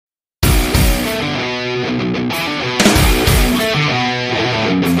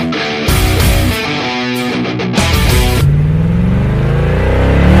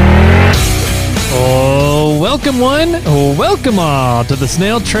everyone. Welcome all to the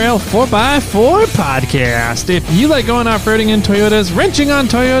Snail Trail 4x4 podcast. If you like going off-roading in Toyotas, wrenching on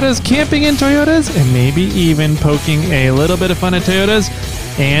Toyotas, camping in Toyotas, and maybe even poking a little bit of fun at Toyotas,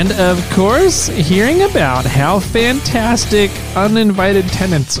 and of course, hearing about how fantastic uninvited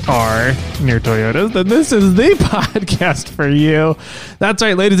tenants are near Toyotas, then this is the podcast for you. That's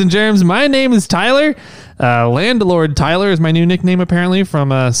right, ladies and germs. My name is Tyler. Landlord Tyler is my new nickname, apparently,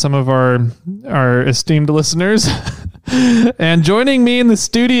 from some of our esteemed listeners. And joining me in the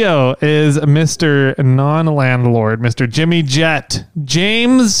studio is Mr. Non-Landlord, Mr. Jimmy Jet.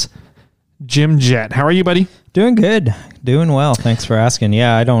 James Jim Jet. How are you, buddy? Doing good. Doing well. Thanks for asking.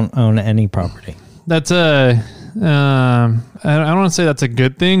 Yeah, I don't own any property. That's I don't want to say that's a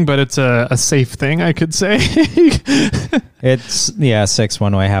good thing, but it's a safe thing, I could say. It's, six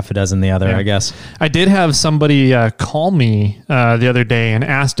one way, half a dozen the other, yeah. I guess. I did have somebody call me the other day and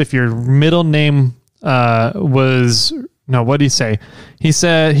asked if your middle name was... No, what did he say?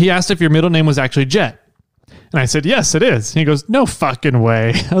 He asked if your middle name was actually Jet. And I said, yes, it is. And he goes, no fucking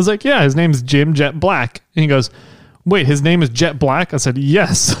way. I was like, yeah, his name's Jim Jet Black. And he goes, wait, his name is Jet Black? I said,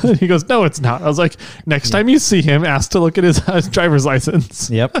 yes. He goes, no, it's not. I was like, next time you see him, ask to look at his driver's license.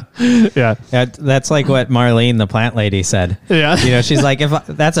 Yep. Yeah. That's like what Marlene, the plant lady, said. Yeah. You know, she's like,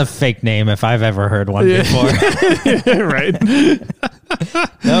 that's a fake name if I've ever heard one before. Right.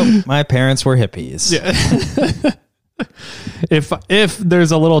 Nope, my parents were hippies. Yeah. If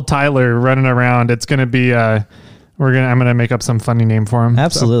there's a little Tyler running around, it's going to be... I'm gonna make up some funny name for him.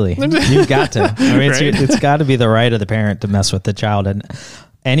 Absolutely, so. You've got to. I mean, right? It's got to be the right of the parent to mess with the child in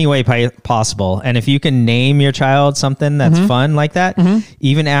any way possible. And if you can name your child something that's fun like that,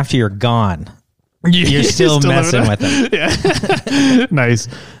 even after you're gone, you're still messing with them. Yeah, nice.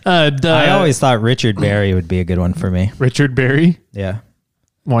 I always thought Richard Berry would be a good one for me. Richard Berry. Yeah.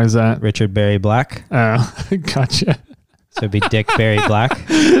 Why is that? Richard Berry Black. Oh, gotcha. So it'd be Dick Berry Black.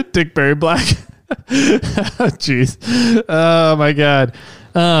 Dick Berry Black. Jeez. Oh my God.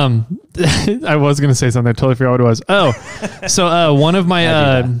 I was going to say something. I totally forgot what it was. Oh, so one of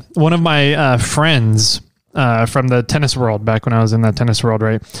my friends from the tennis world, back when I was in that tennis world,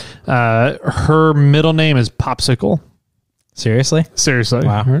 right? Her middle name is Popsicle. Seriously?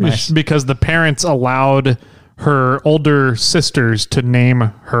 Wow. Nice. Because the parents allowed her older sisters to name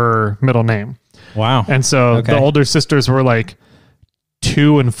her middle name. Wow. And so the older sisters were like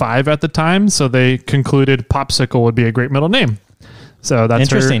 2 and 5 at the time, so they concluded Popsicle would be a great middle name. So that's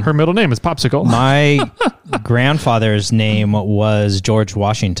her middle name is Popsicle. My grandfather's name was George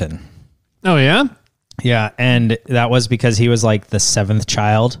Washington. Oh yeah? Yeah, and that was because he was like the 7th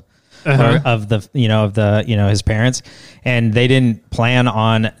child of his parents, and they didn't plan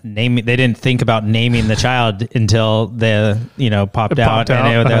on naming. They didn't think about naming the child until the popped out.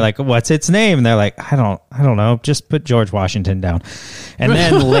 And they're like, "What's its name?" And they're like, "I don't know. Just put George Washington down." And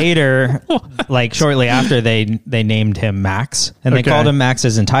then later, like shortly after, they named him Max, and they called him Max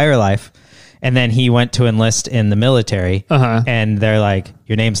his entire life. And then he went to enlist in the military, and they're like,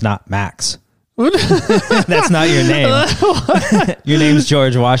 "Your name's not Max." That's not your name. Your name's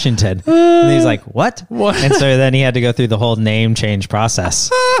George Washington. And he's like, what? And so then he had to go through the whole name change process.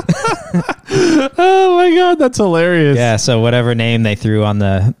 Oh my God, that's hilarious. Yeah, so whatever name they threw on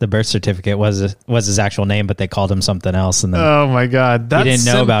the birth certificate was his actual name, but they called him something else. And then oh my God, he didn't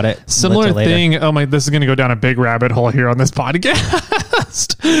know about it. Similar thing. Oh my, this is going to go down a big rabbit hole here on this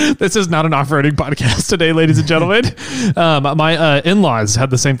podcast. This is not an off-roading podcast today, ladies and gentlemen. My in-laws had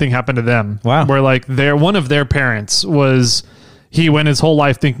the same thing happen to them. Wow. Where like one of their parents he went his whole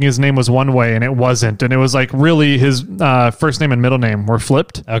life thinking his name was one way and it wasn't. And it was like really his first name and middle name were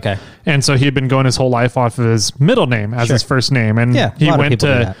flipped. Okay. And so he had been going his whole life off of his middle name as his first name. And they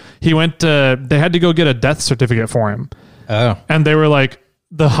had to go get a death certificate for him. Oh. And they were like,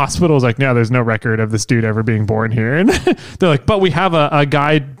 the hospital was like, no, there's no record of this dude ever being born here. And they're like, but we have a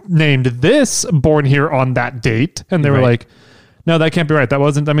guy named this born here on that date. And they were like, no, that can't be right. That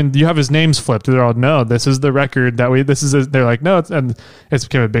wasn't, I mean, you have his names flipped. They're all, no, this is the record they're like, no, it's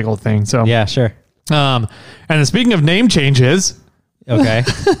became a big old thing. So, yeah, sure. And then speaking of name changes. Okay.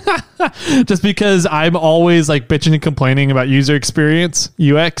 Just because I'm always like bitching and complaining about user experience,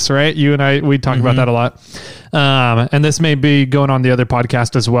 UX, right? You and I, we talk about that a lot. And this may be going on the other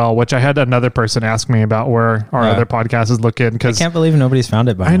podcast as well, which I had another person ask me about where our other podcast is looking. Cause I can't believe nobody's found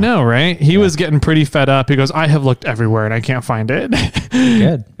it by now. I know, right? He was getting pretty fed up. He goes, I have looked everywhere and I can't find it.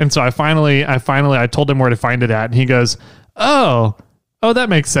 Good. And so I told him where to find it at. And he goes, oh, that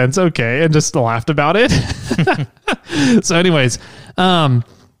makes sense. Okay. And just laughed about it. So anyways, my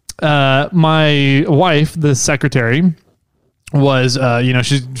wife, the secretary, was,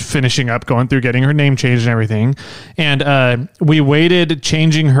 she's finishing up, going through getting her name changed and everything. And we waited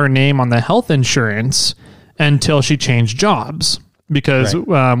changing her name on the health insurance until she changed jobs because we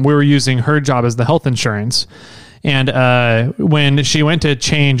were using her job as the health insurance. And when she went to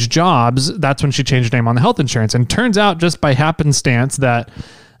change jobs, that's when she changed her name on the health insurance. And turns out just by happenstance that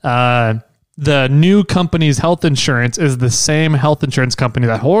the new company's health insurance is the same health insurance company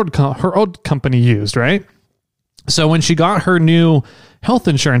that her old company used, right? So when she got her new health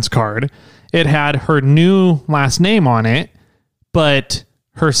insurance card, it had her new last name on it, but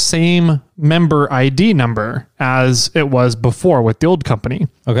her same member ID number as it was before with the old company.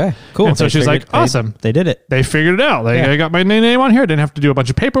 Okay, cool. And so she's like, awesome. They did it. They figured it out. I got my name on here. Didn't have to do a bunch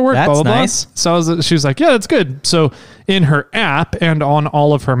of paperwork. That's blah, blah, nice. Blah. So she's like, yeah, that's good. So in her app and on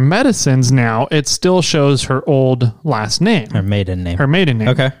all of her medicines now, it still shows her old last name. Her maiden name.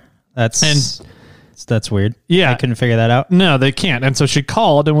 Okay. That's weird. Yeah. I couldn't figure that out. No, they can't. And so she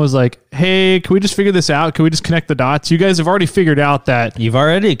called and was like, hey, can we just figure this out? Can we just connect the dots? You guys have already figured out that You've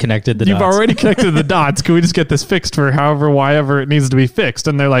already connected the dots. You've already connected the dots. Can we just get this fixed for whyever it needs to be fixed?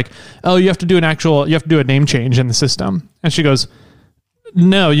 And they're like, oh, you have to do a name change in the system. And she goes,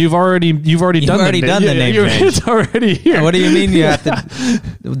 no, you've already done the name change. It's already here. What do you mean you have to?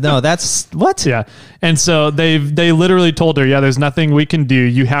 No, that's what? Yeah. And so they literally told her, yeah, there's nothing we can do.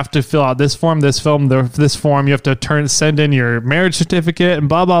 You have to fill out this form, this form. You have to send in your marriage certificate and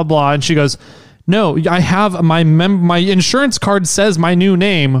blah, blah, blah. And she goes, no, I have my insurance card says my new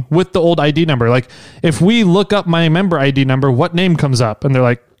name with the old ID number. Like if we look up my member ID number, what name comes up? And they're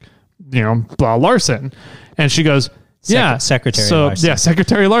like, blah, Larson. And she goes, Secretary Larson. Yeah,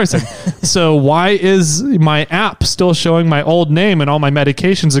 Secretary Larson. So why is my app still showing my old name and all my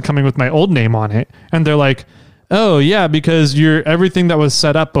medications are coming with my old name on it? And they're like, oh yeah, because everything that was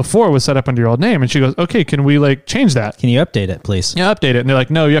set up before was set up under your old name. And she goes, okay, can we change that? Can you update it, please? Yeah, update it. And they're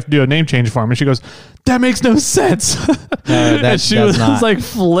like, no, you have to do a name change form. And she goes, that makes no sense. And she was like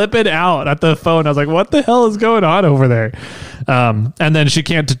flipping out at the phone. I was like, what the hell is going on over there? And then she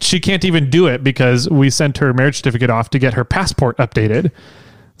can't even do it because we sent her marriage certificate off to get her passport updated.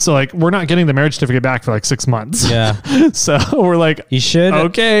 So we're not getting the marriage certificate back for 6 months. Yeah. So we're like, you should.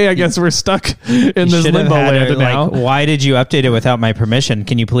 Okay, I guess we're stuck in this limbo land now. Why did you update it without my permission?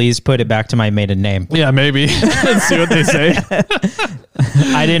 Can you please put it back to my maiden name? Yeah, maybe. Let's see what they say.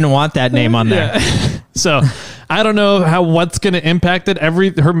 I didn't want that name on there. Yeah. So I don't know what's going to impact it. Her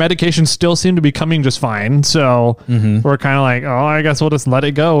medications still seem to be coming just fine. So we're kind of like, oh, I guess we'll just let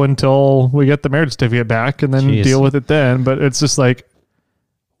it go until we get the marriage certificate back and then deal with it then. But it's just like,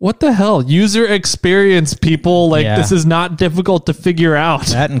 what the hell? User experience, people. This is not difficult to figure out.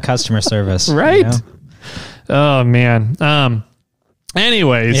 That and customer service. Right? Oh, man.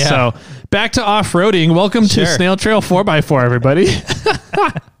 Anyways, so back to off-roading. Welcome to Snail Trail 4x4, everybody.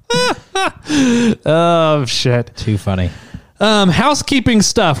 Oh, shit. Too funny. Housekeeping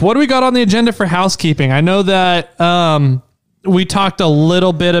stuff. What do we got on the agenda for housekeeping? I know that we talked a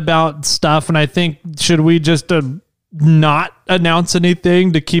little bit about stuff, and I think should we just not announce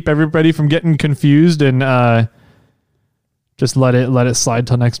anything to keep everybody from getting confused and just let it slide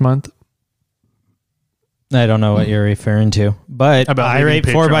till next month? I don't know what you're referring to, but iRate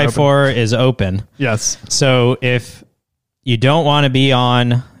 4x4 is open. Yes. So if you don't want to be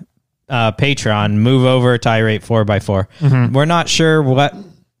on Patreon, move over to iRate 4x4. Mm-hmm. We're not sure what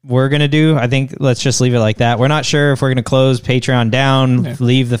we're going to do. I think let's just leave it like that. We're not sure if we're going to close Patreon down,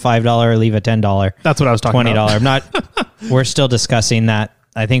 leave the $5, leave a $10. That's what I was talking $20. about. I'm not, we're still discussing that.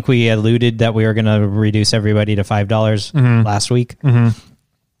 I think we alluded that we were going to reduce everybody to $5 last week.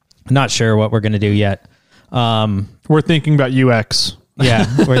 Mm-hmm. Not sure what we're going to do yet. We're thinking about UX. Yeah,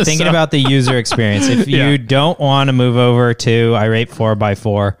 we're thinking about the user experience. If you don't want to move over to iRate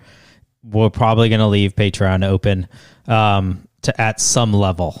 4x4, we're probably going to leave Patreon open at some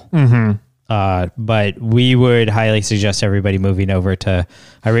level. Mm-hmm. But we would highly suggest everybody moving over to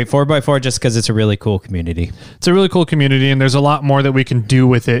iRate 4x4 just because it's a really cool community. It's a really cool community, and there's a lot more that we can do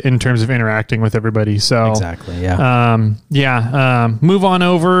with it in terms of interacting with everybody. So exactly, yeah. Move on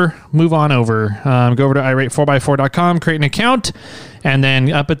over. Go over to irate4x4.com, create an account, and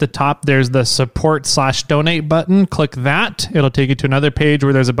then up at the top, there's the support/donate button. Click that. It'll take you to another page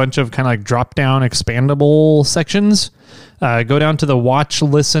where there's a bunch of kind of drop-down expandable sections. Go down to the watch,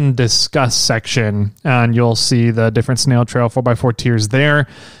 listen, discuss section, and you'll see the different Snail Trail 4x4 tiers there.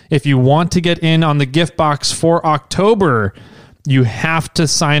 If you want to get in on the gift box for October, you have to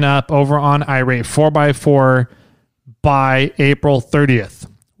sign up over on iRate 4x4 by April 30th.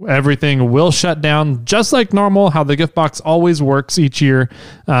 Everything will shut down just like normal, how the gift box always works each year.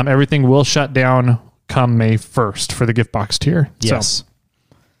 Everything will shut down come May 1st for the gift box tier. Yes.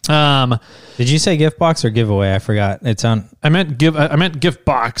 So, did you say gift box or giveaway? I forgot. It's on. I meant gift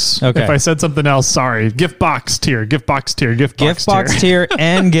box. Okay. If I said something else, sorry. Gift box tier, gift box tier, gift box tier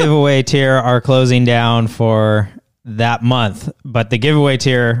and giveaway tier are closing down for that month, but the giveaway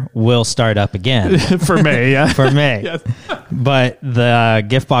tier will start up again for May. Yeah, for May. Yes. But the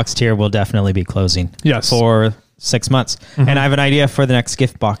gift box tier will definitely be closing. Yes. For 6 months. Mm-hmm. And I have an idea for the next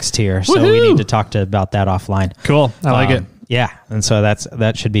gift box tier, so Woohoo! we need to talk about that offline. Cool. I like it. Yeah, and so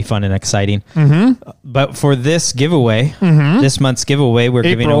that should be fun and exciting. Mm-hmm. But for this giveaway, this month's giveaway, we're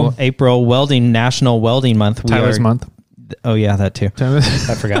giving April National Welding Month. Tyler's month. Oh yeah, that too.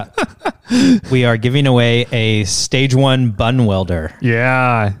 I forgot. We are giving away a Stage 1 bun welder.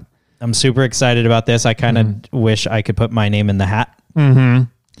 Yeah. I'm super excited about this. I kind of wish I could put my name in the hat.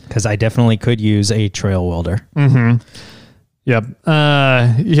 Because I definitely could use a trail welder. Yep.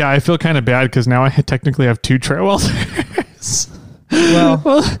 Yeah, I feel kind of bad because now I technically have 2 trail welders. Well,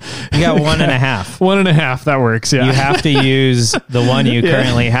 you got 1.5. 1.5. That works. Yeah. You have to use the one you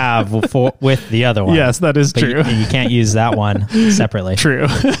currently have with the other one. Yes, that is true. You can't use that one separately. True.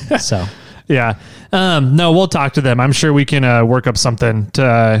 So, yeah. No, we'll talk to them. I'm sure we can work up something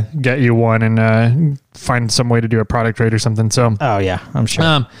to get you one and find some way to do a product rate or something. So, oh yeah, I'm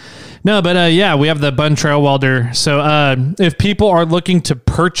sure. No, but yeah, we have the Bun Trail Welder. So if people are looking to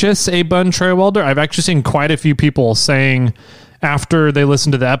purchase a Bun Trail Welder, I've actually seen quite a few people saying after they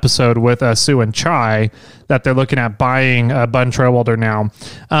listened to the episode with Sue and Chai that they're looking at buying a Bun Trail Welder now.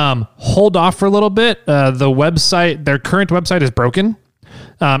 Hold off for a little bit. The website, their current website is broken.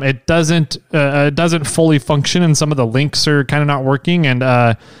 It doesn't fully function, and some of the links are kind of not working, and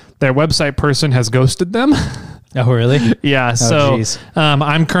their website person has ghosted them. Oh, really? Yeah. So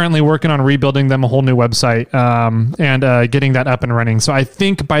I'm currently working on rebuilding them a whole new website and getting that up and running. So I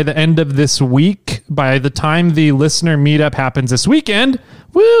think by the end of this week, by the time the listener meetup happens this weekend,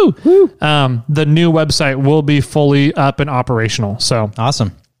 the new website will be fully up and operational. So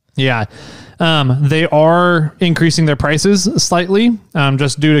awesome. Yeah. They are increasing their prices slightly,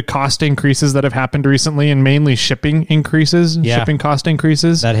 just due to cost increases that have happened recently, and mainly shipping increases, shipping cost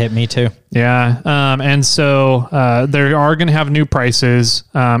increases. That hit me too. Yeah. And so, they are going to have new prices.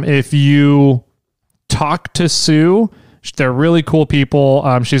 If you talk to Sue, they're really cool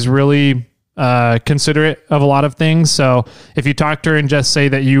people. She's really, considerate of a lot of things. So if you talk to her and just say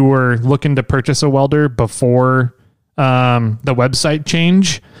that you were looking to purchase a welder before, the website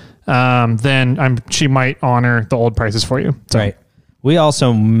change, then she might honor the old prices for you. So. Right. We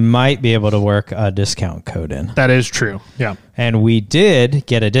also might be able to work a discount code in. That is true. Yeah. And we did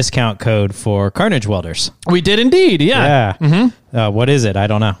get a discount code for Carnage welders. We did indeed. Yeah. What is it? I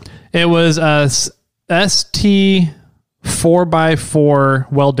don't know. It was ST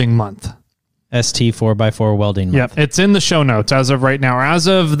 4x4 welding month. ST 4x4 welding month. Yep. It's in the show notes as of right now. As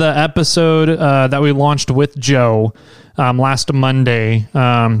of the episode that we launched with Joe last Monday,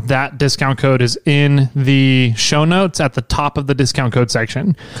 that discount code is in the show notes at the top of the discount code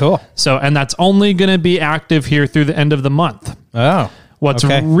section. Cool. So, and that's only going to be active here through the end of the month. Oh. What's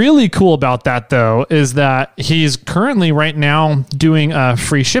really cool about that, though, is that he's currently right now doing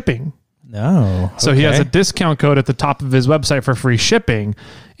free shipping. Oh, okay. So he has a discount code at the top of his website for free shipping.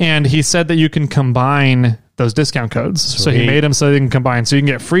 And he said that you can combine those discount codes. Sweet. So he made them so they can combine. So you can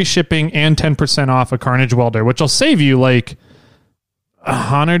get free shipping and 10% off a Carnage welder, which will save you like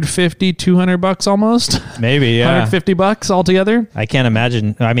 $150, $200 almost. Maybe, yeah. $150 altogether. I can't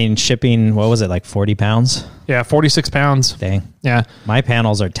imagine. I mean, shipping, what was it, like 40 pounds? Yeah, 46 pounds. Dang. Yeah. My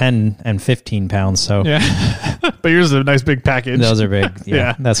panels are 10 and 15 pounds, so. Yeah. But yours is a nice big package. Those are big.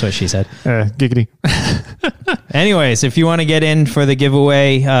 Yeah. That's what she said. Giggity. Anyways, if you want to get in for the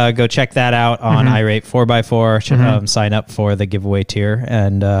giveaway, go check that out on iRate 4x4. Sign up for the giveaway tier.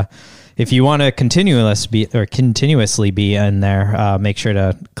 And if you want to continuously be in there, make sure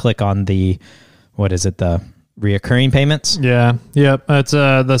to click on the, what is it, the reoccurring payments? Yeah. Yep. That's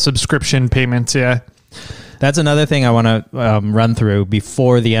the subscription payments. Yeah. That's another thing I want to run through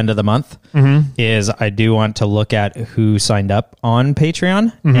before the end of the month is I do want to look at who signed up on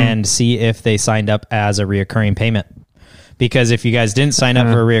Patreon and see if they signed up as a reoccurring payment. Because if you guys didn't sign up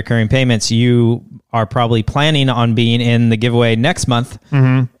for reoccurring payments, you are probably planning on being in the giveaway next month,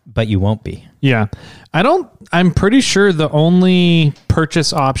 but you won't be. Yeah. I'm pretty sure the only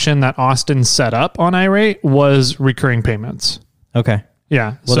purchase option that Austin set up on iRate was recurring payments. Okay.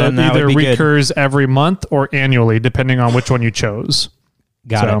 Yeah. Well, so then it either recurs every month or annually, depending on which one you chose.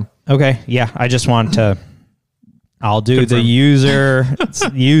 Got it. Okay. Yeah. I just want to, I'll do the user's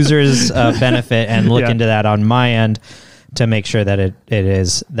benefit and look into that on my end to make sure that it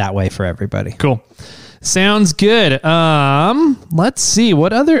is that way for everybody. Cool. Sounds good. Let's see.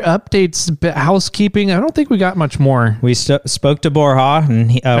 What other updates? Housekeeping? I don't think we got much more. We spoke to Borja,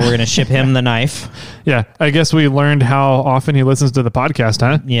 and we're going to ship him the knife. Yeah, I guess we learned how often he listens to the podcast,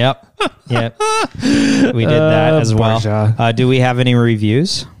 huh? Yep. We did that as well. Do we have any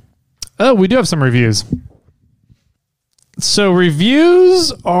reviews? Oh, we do have some reviews. So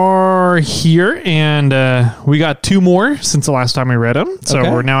reviews are here, and we got 2 more since the last time we read them. So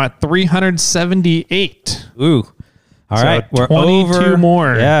we're now at 378. Ooh. All right. We're 22 over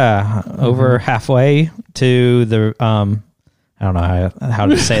more. Yeah. Over halfway to the, I don't know how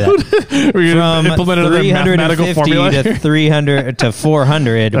to say that. From implement another mathematical formula to 300 to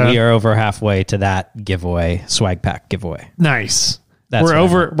 400, we are over halfway to that giveaway, swag pack giveaway. Nice. We're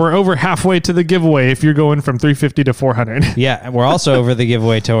over halfway to the giveaway if you're going from 350 to 400. Yeah, we're also over the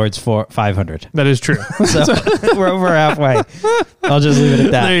giveaway towards 500. That is true. So we're over halfway. I'll just leave it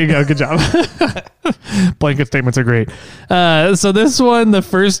at that. There you go. Good job. Blanket statements are great. So this one, the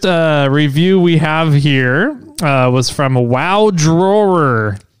first review we have here was from Wow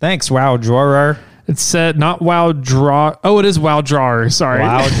Drawer. Thanks, Wow Drawer. It said not Wow Draw. Oh, it is Wow Drawer. Sorry.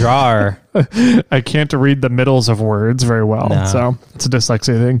 Wow Drawer. I can't read the middles of words very well. No. So it's a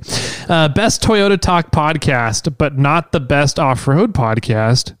dyslexia thing. Best Toyota Talk podcast, but not the best off-road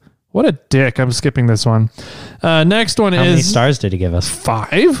podcast. What a dick. I'm skipping this one. Next one How many stars did he give us?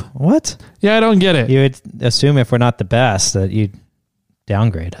 5. What? Yeah, I don't get it. You would assume if we're not the best that you'd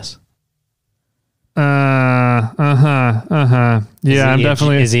downgrade us. Yeah, I'm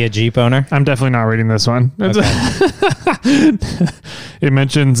definitely. Is he a Jeep owner? I'm definitely not reading this one. Okay. It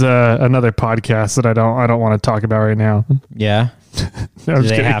mentions another podcast that I don't want to talk about right now. Yeah. Do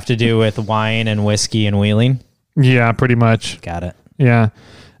they have to do with wine and whiskey and wheeling? Yeah, pretty much. Got it. Yeah.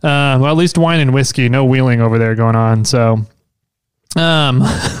 Well, at least wine and whiskey. No wheeling over there going on. So,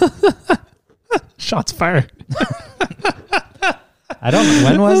 shots fired. I don't know.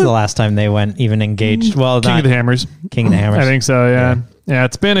 When was the last time they went even engaged? Well, King of the Hammers. King of the Hammers. I think so, yeah. Yeah,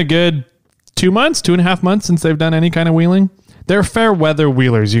 it's been a good 2.5 months since they've done any kind of wheeling. They're fair weather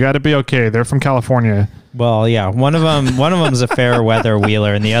wheelers. You got to be okay. They're from California. Well, yeah. One of them's a fair weather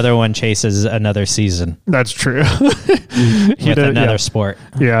wheeler, and the other one chases another season. That's true. With another sport.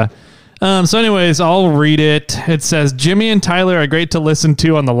 Yeah. So anyways, I'll read it. It says, Jimmy and Tyler are great to listen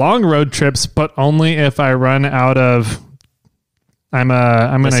to on the long road trips, but only if I run out of...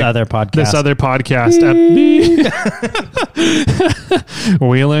 This other podcast.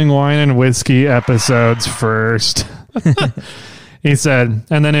 Wheeling, wine, and whiskey episodes first. He said,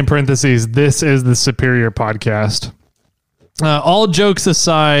 and then in parentheses, this is the superior podcast. All jokes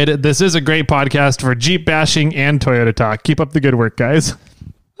aside, this is a great podcast for Jeep bashing and Toyota talk. Keep up the good work, guys.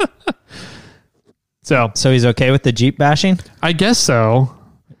 So he's okay with the Jeep bashing? I guess so.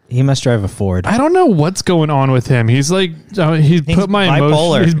 He must drive a Ford. I don't know what's going on with him. He's like, he's put my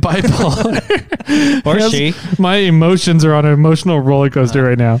bipolar. He's bipolar. Or she. My emotions are on an emotional roller coaster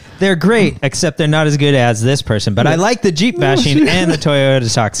right now. They're great, except they're not as good as this person. But I like the Jeep bashing, and the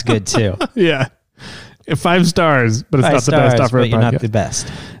Toyota talk's good too. Yeah. 5 stars, but it's not the best off-road podcast. But you're not the best.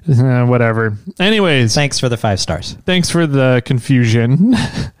 Whatever. Anyways. Thanks for the 5 stars. Thanks for the confusion.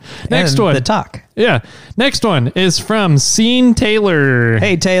 Next one. The talk. Yeah. Next one is from Scene Taylor.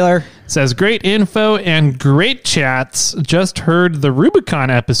 Hey, Taylor. Says, great info and great chats. Just heard the Rubicon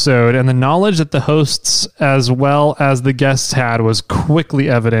episode, and the knowledge that the hosts as well as the guests had was quickly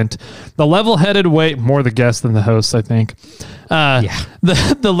evident. The level-headed way, more the guests than the hosts, I think.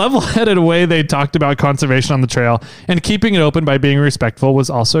 The level-headed way they talked about conservation on the trail and keeping it open by being respectful was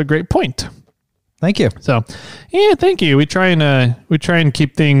also a great point. Thank you. So, yeah, thank you. We try and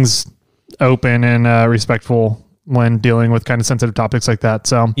keep things open and respectful when dealing with kind of sensitive topics like that.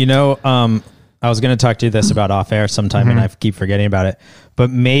 So, I was going to talk to you this about off air sometime, and I keep forgetting about it. But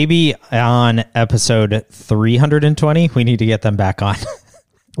maybe on episode 320, we need to get them back on.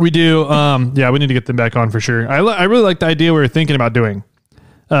 We do. We need to get them back on for sure. I really like the idea we were thinking about doing,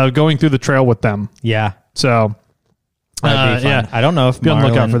 going through the trail with them. Yeah. So, that'd be fun. I don't know if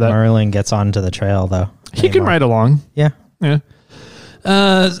Merlin gets onto the trail though. He can ride along. Yeah. Yeah.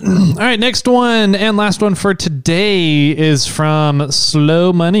 All right. Next one and last one for today is from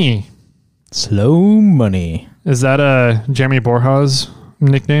Slow Money. Slow Money. Is that a Jeremy Borja's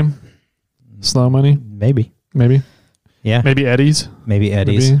nickname? Slow Money? Maybe. Yeah. Maybe Eddie's. Maybe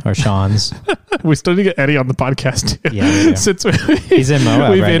Eddie's or Sean's. We still need to get Eddie on the podcast too. Yeah. Since he's in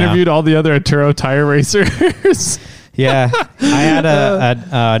Moab we've right interviewed all the other Arturo tire racers. Yeah. I had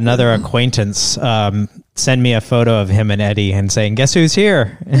another acquaintance send me a photo of him and Eddie and saying, "Guess who's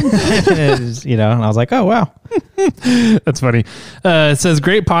here?" And I was like, "Oh wow." That's funny. It says,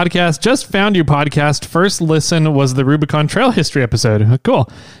 great podcast. Just found your podcast. First listen was the Rubicon Trail history episode. Cool.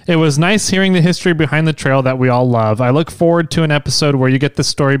 It was nice hearing the history behind the trail that we all love. I look forward to an episode where you get the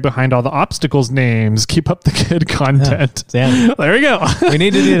story behind all the obstacles names. Keep up the good content. Yeah. There we go. We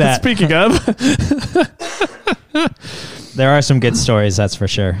need to do that. Speaking of. There are some good stories, that's for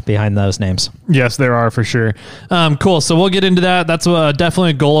sure, behind those names. Yes, there are for sure. Cool. So we'll get into that. That's definitely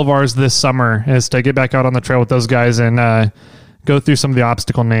a goal of ours this summer, is to get back out on the trail with those guys and go through some of the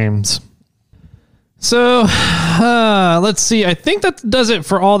obstacle names. So let's see. I think that does it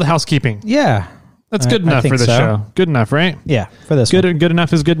for all the housekeeping. Yeah. That's good enough for the show. Good enough, right? Yeah, for this good, one. Good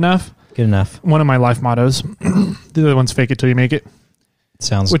enough is good enough? Good enough. One of my life mottos. The other one's fake it till you make it.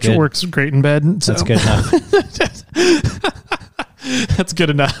 Sounds Which good. works great in bed. So. That's good enough. That's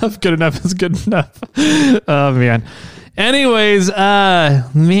good enough. Good enough is good enough. Oh, man. Anyways,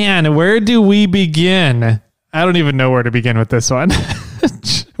 man, where do we begin? I don't even know where to begin with this one.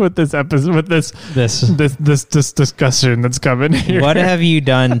 With this episode, with this discussion that's coming here. What have you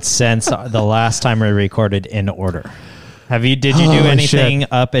done since the last time we recorded in order? Did you do anything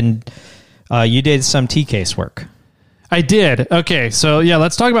up and you did some T-case work? I did. Okay, so yeah,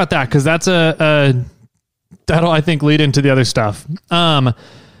 let's talk about that because that's that'll I think lead into the other stuff.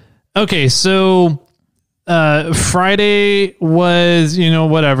 Okay, so Friday was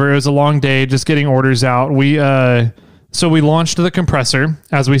whatever. It was a long day, just getting orders out. We launched the compressor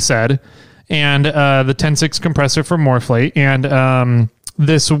as we said, and the 10.6 compressor from Morflate, and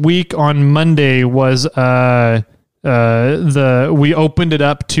this week on Monday was we opened it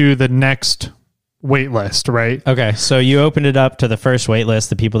up to the next wait list, right? Okay, so you opened it up to the first wait list,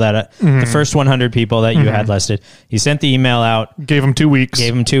 the people that the first 100 people that you had listed. You sent the email out, gave them 2 weeks.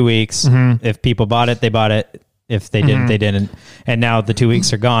 If people bought it, they bought it. If they didn't, they didn't. And now the 2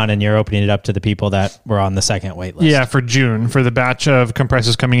 weeks are gone, and you're opening it up to the people that were on the second wait list. Yeah, for June, for the batch of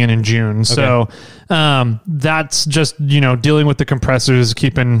compressors coming in June. Okay. So that's just dealing with the compressors,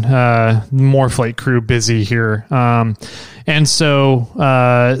 keeping Morflate crew busy here. And so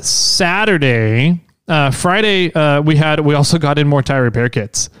Friday, we also got in more tire repair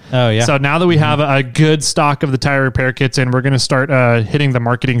kits. Oh yeah. So now that we have a good stock of the tire repair kits, and we're going to start hitting the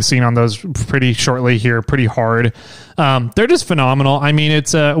marketing scene on those pretty shortly here, pretty hard. They're just phenomenal. I mean,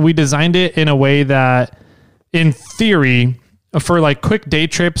 it's we designed it in a way that, in theory, for like quick day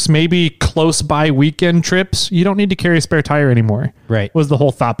trips, maybe close by weekend trips, you don't need to carry a spare tire anymore. Right. Was the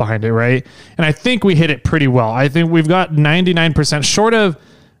whole thought behind it, right? And I think we hit it pretty well. I think we've got 99% short of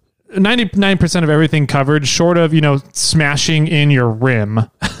 99% of everything covered, short of, smashing in your rim,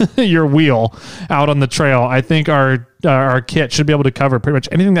 your wheel out on the trail. I think our kit should be able to cover pretty much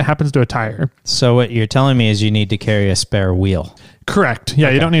anything that happens to a tire. So what you're telling me is you need to carry a spare wheel. Correct. Yeah.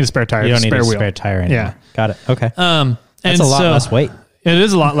 Okay. You don't need a spare tire. You don't need a wheel. spare tire anymore. Yeah. Got it. Okay. That's a lot less weight. It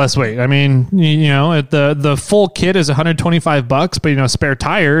is a lot less weight. I mean, the full kit is $125, but spare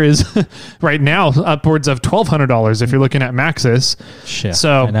tire is right now upwards of $1,200 if you're looking at Maxxis. Shit.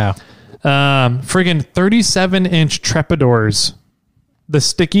 So I know. Friggin' 37-inch Trepidors. The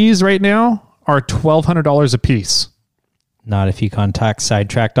stickies right now are $1,200 a piece. Not if you contact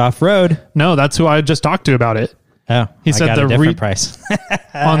Sidetracked Off-Road. No, that's who I just talked to about it. Oh, he said a different price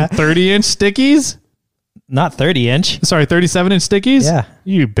on 30-inch stickies. Not 30-inch. Sorry, 37-inch stickies? Yeah.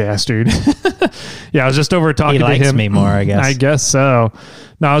 You bastard. Yeah, I was just over talking to him. He likes me more, I guess. I guess so.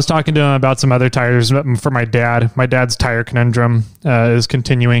 No, I was talking to him about some other tires for my dad. My dad's tire conundrum is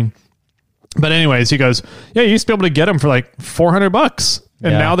continuing. But anyways, he goes, yeah, you used to be able to get them for like $400.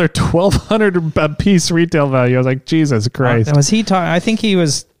 And now they're $1,200 a piece retail value. I was like, Jesus Christ. Was he talking? I think he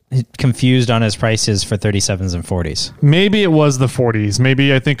was confused on his prices for 37s and 40s. Maybe it was the 40s.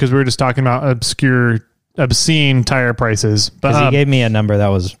 Maybe I think because we were just talking about obscene tire prices. Because he gave me a number that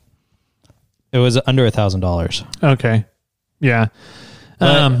was under $1,000. Okay. Yeah.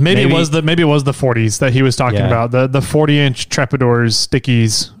 Maybe it was the 40s that he was talking about. The 40-inch Trepidors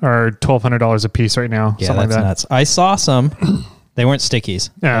stickies are $1,200 a piece right now. Yeah, that's nuts. I saw some. They weren't stickies.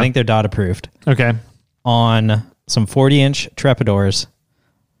 Yeah. I think they're DOT approved. Okay. On some 40-inch Trepidors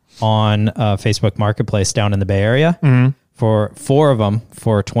on Facebook Marketplace down in the Bay Area for 4 of them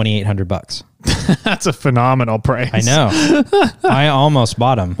for $2,800. That's a phenomenal price. I know. I almost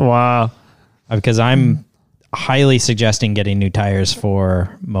bought them. Wow. Because I'm highly suggesting getting new tires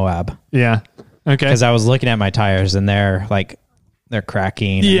for Moab. Yeah. Okay. Because I was looking at my tires and they're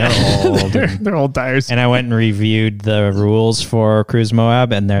cracking. Yeah. And they're old. They're old tires. And I went and reviewed the rules for Cruise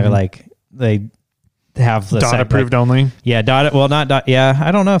Moab, and they're they have the DOT approved only. Yeah. DOT. Well, not DOT. Yeah.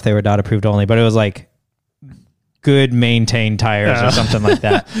 I don't know if they were DOT approved only, but it was like good maintained tires or something like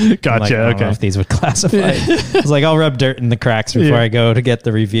that. Gotcha. Like, I don't know if these would classify. I was like, I'll rub dirt in the cracks before I go to get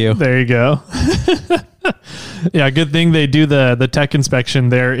the review. There you go. Yeah, good thing they do the tech inspection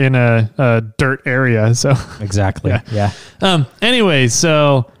there in a dirt area. So exactly. Yeah. Anyways,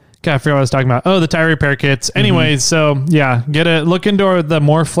 so God, I forgot what I was talking about. Oh, the tire repair kits. Anyways, so yeah, look into the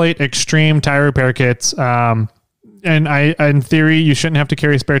Morflate Extreme tire repair kits. And in theory, you shouldn't have to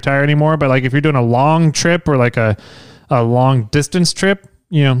carry a spare tire anymore. But like if you're doing a long trip or like a long distance trip,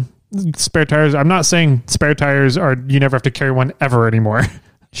 you know, spare tires. I'm not saying spare tires you never have to carry one ever anymore.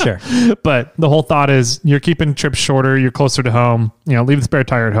 Sure. But the whole thought is you're keeping trips shorter. You're closer to home. You know, leave the spare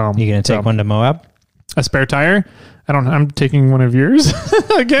tire at home. You going to take one to Moab? A spare tire? I'm taking one of yours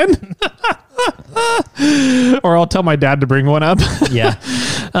again. Or I'll tell my dad to bring one up. Yeah.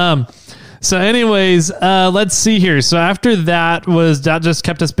 So anyways, let's see here. So after that just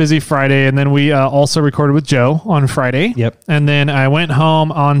kept us busy Friday. And then we also recorded with Joe on Friday. Yep. And then I went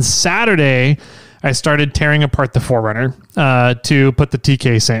home on Saturday. I started tearing apart the 4Runner to put the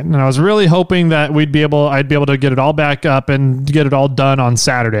T-case in. And I was really hoping that I'd be able to get it all back up and get it all done on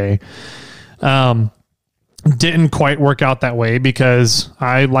Saturday. Didn't quite work out that way because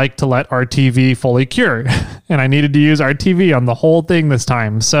I like to let RTV fully cure. And I needed to use RTV on the whole thing this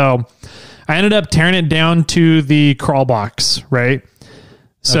time. So I ended up tearing it down to the crawl box, right?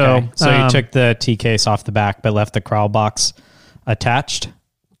 So, okay. So you took the T-case off the back, but left the crawl box attached?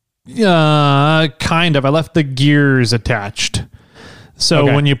 Kind of. I left the gears attached. So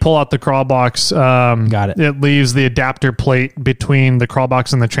when you pull out the crawl box, got it. It leaves the adapter plate between the crawl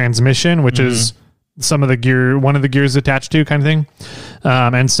box and the transmission, which is one of the gears attached to kind of thing.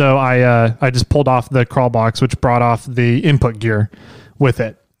 And so I just pulled off the crawl box, which brought off the input gear with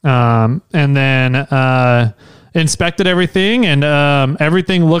it. And then inspected everything, and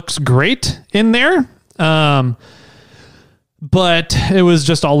everything looks great in there. But it was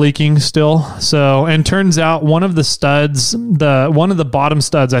just all leaking still. So, and turns out one of the studs, one of the bottom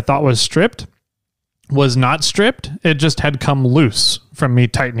studs I thought was stripped, was not stripped. It just had come loose from me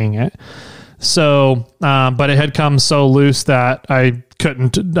tightening it. So, but it had come so loose that I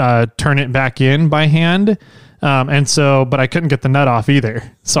couldn't turn it back in by hand. But I couldn't get the nut off either.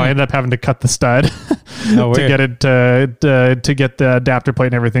 So I ended up having to cut the stud to get it to get the adapter plate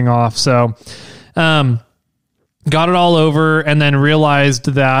and everything off. So, got it all over and then realized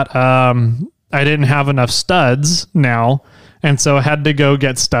that I didn't have enough studs now. And so I had to go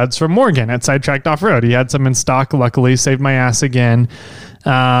get studs from Morgan at Sidetracked Off-Road. He had some in stock, luckily, saved my ass again.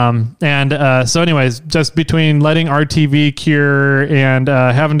 So anyways, just between letting RTV cure and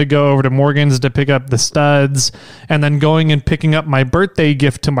having to go over to Morgan's to pick up the studs and then going and picking up my birthday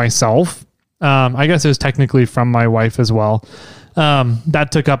gift to myself. I guess it was technically from my wife as well.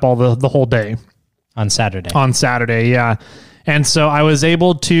 That took up all the whole day. On Saturday, yeah. And so I was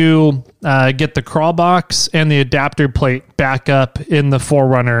able to get the crawl box and the adapter plate back up in the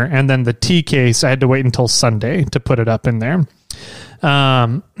 4Runner, and then the T-case, I had to wait until Sunday to put it up in there.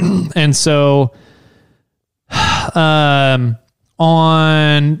 And so I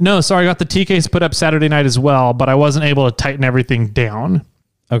got the T-case put up Saturday night as well, but I wasn't able to tighten everything down.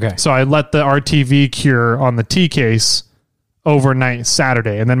 Okay. So I let the RTV cure on the T-case overnight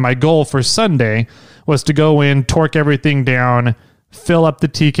Saturday. And then my goal for Sunday was to go in, torque everything down, fill up the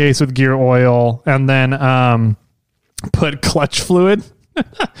T-case with gear oil, and then put clutch fluid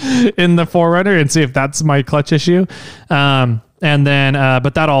in the 4Runner and see if that's my clutch issue. And then,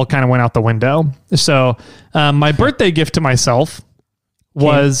 but that all kind of went out the window. So my birthday gift to myself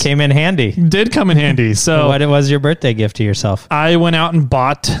came in handy. Did come in handy. So what was your birthday gift to yourself? I went out and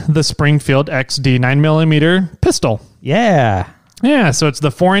bought the Springfield XD 9mm pistol. Yeah. So it's the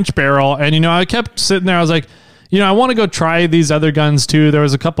 4-inch barrel. And, I kept sitting there. I was like, I want to go try these other guns too. There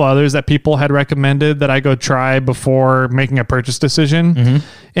was a couple others that people had recommended that I go try before making a purchase decision. Mm-hmm.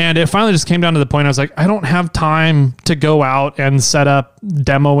 And it finally just came down to the point. I was like, I don't have time to go out and set up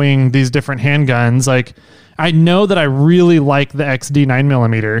demoing these different handguns. Like, I know that I really like the XD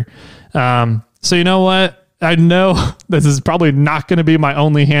 9mm. So you know what? I know this is probably not going to be my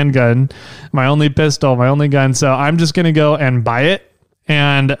only handgun, my only pistol, my only gun. So I'm just going to go and buy it,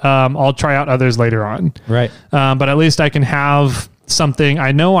 and I'll try out others later on. Right. But at least I can have something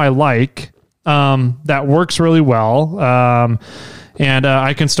I know I like that works really well. And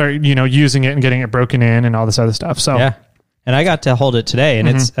I can start, using it and getting it broken in and all this other stuff. So yeah. And I got to hold it today, and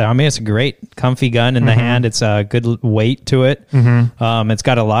it's a great, comfy gun in the hand. It's a good weight to it. It's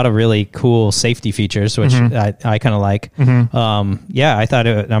got a lot of really cool safety features, which I kind of like. I thought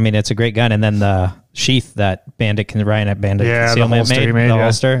it's a great gun. And then the sheath that Bandit Concealment made, the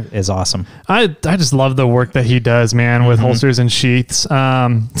holster is awesome. I just love the work that he does, man, with holsters and sheaths.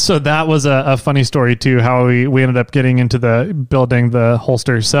 So that was a funny story too, how we ended up getting into building the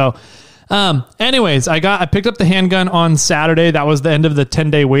holster. So anyways, I picked up the handgun on Saturday. That was the end of the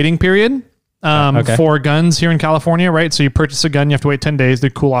 10-day waiting period for guns here in California, right? So you purchase a gun, you have to wait 10 days, the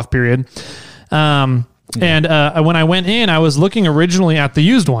cool off period. And when I went in, I was looking originally at the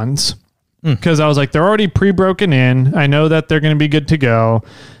used ones because I was like, they're already pre-broken in. I know that they're going to be good to go.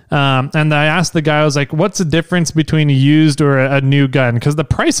 And I asked the guy, I was like, what's the difference between a used or a new gun? Because the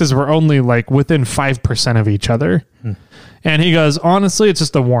prices were only like within 5% of each other. And he goes, honestly, it's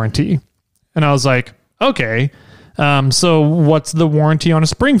just a warranty. And I was like, okay, so what's the warranty on a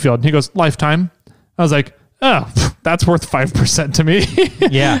Springfield? And he goes, lifetime. I was like, oh, that's worth 5% to me.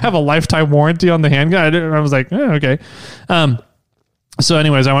 Yeah. Have a lifetime warranty on the handgun. I was like, oh, okay. So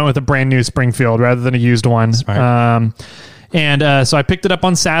anyways, I went with a brand new Springfield rather than a used one. Smart. So I picked it up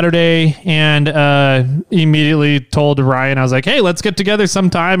on Saturday and immediately told Ryan, I was like, hey, let's get together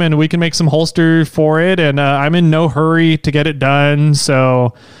sometime and we can make some holster for it. And I'm in no hurry to get it done.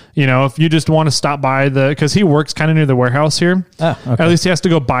 So, if you just want to stop by because he works kind of near the warehouse here. Oh, okay. At least he has to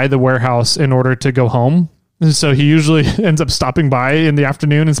go by the warehouse in order to go home. So he usually ends up stopping by in the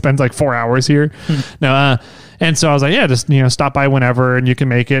afternoon and spends like 4 hours here. And so I was like, yeah, just, stop by whenever and you can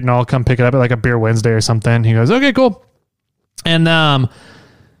make it and I'll come pick it up at like a Beer Wednesday or something. He goes, okay, cool. And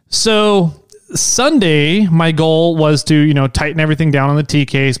so Sunday, my goal was to, tighten everything down on the T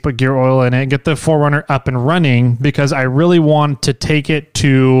case, put gear oil in it, get the 4Runner up and running because I really want to take it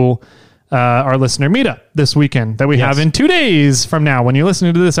to our listener meetup this weekend that we have in 2 days from now when you're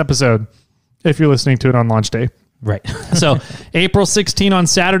listening to this episode, if you're listening to it on launch day. Right. So April 16 on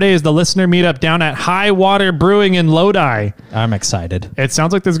Saturday is the listener meetup down at High Water Brewing in Lodi. I'm excited. It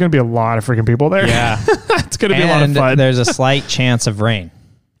sounds like there's going to be a lot of freaking people there. Yeah. It's going to be a lot of fun. There's a slight chance of rain.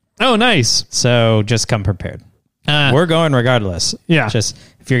 Oh, nice. So just come prepared. We're going regardless. Yeah. Just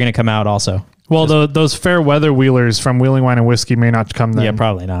if you're going to come out also. Well, those fair weather wheelers from Wheeling Wine and Whiskey may not come then. Yeah,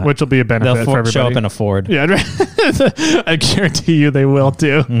 probably not. Which will be a benefit for everybody. Show up in a Ford. Yeah, I guarantee you they will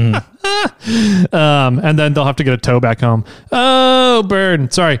too. And then they'll have to get a tow back home. Oh,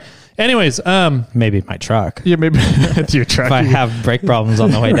 burn. Sorry. Anyways, maybe my truck. Yeah, maybe it's your truck. If I have brake problems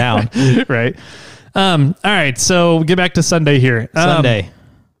on the way down. Right. All right. So get back to Sunday here. Sunday.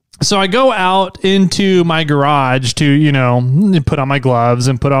 So I go out into my garage to, put on my gloves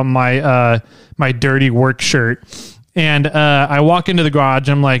and put on my my dirty work shirt. And I walk into the garage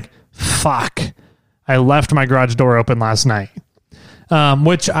and I'm like, fuck, I left my garage door open last night.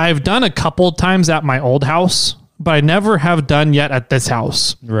 Which I've done a couple times at my old house, but I never have done yet at this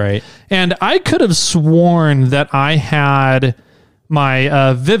house. Right. And I could have sworn that I had my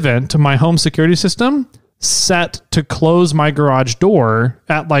Vivint, my home security system, set to close my garage door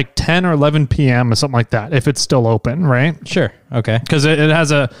at like 10 or 11 p.m. or something like that, if it's still open, right? Sure. Okay. Because it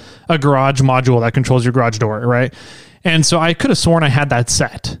has a garage module that controls your garage door, right? And so I could have sworn I had that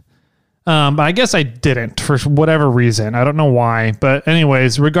set. But I guess I didn't for whatever reason. I don't know why. But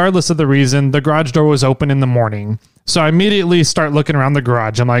anyways, regardless of the reason, the garage door was open in the morning. So I immediately start looking around the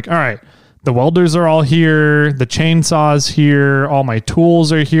garage. I'm like, all right, the welders are all here. The chainsaw's here. All my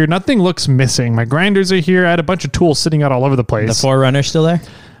tools are here. Nothing looks missing. My grinders are here. I had a bunch of tools sitting out all over the place. The 4Runner still there?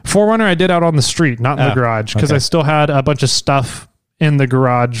 4Runner I did out on the street, not in the garage, because I still had a bunch of stuff in the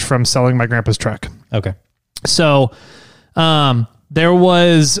garage from selling my grandpa's truck. Okay. So there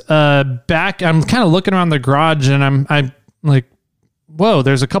was back, I'm kind of looking around the garage and I'm like, whoa,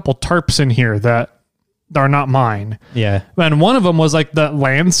 there's a couple tarps in here that are not mine. Yeah. And one of them was like the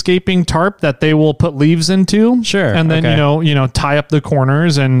landscaping tarp that they will put leaves into. Sure. And then, tie up the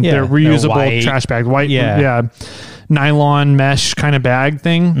corners and they're reusable trash bags, white, nylon mesh kind of bag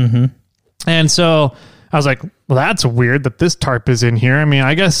thing. Mm-hmm. And so I was like, well, that's weird that this tarp is in here. I mean,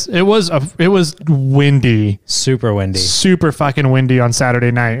 I guess it was windy, super fucking windy on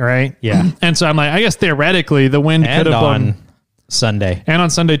Saturday night. Right. Yeah. And so I'm like, I guess theoretically the wind could have blown Sunday and on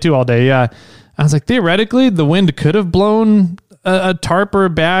Sunday too, all day. Yeah. I was like, theoretically, the wind could have blown a tarp or a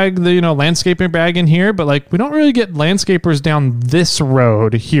bag, landscaping bag in here, but like we don't really get landscapers down this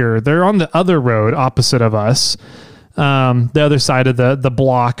road here. They're on the other road opposite of us, the other side of the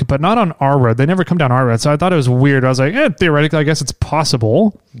block, but not on our road. They never come down our road, so I thought it was weird. I was like, theoretically, I guess it's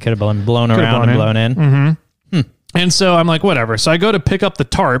possible. Could have been blown around and blown in. Mm-hmm. And so I'm like, whatever. So I go to pick up the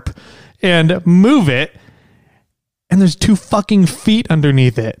tarp and move it. and there's 2 fucking feet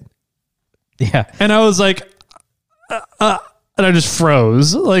underneath it. Yeah. And I was like, and I just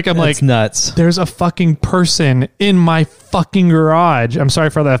froze. Like, I'm That's like, nuts. there's a fucking person in my fucking garage. I'm sorry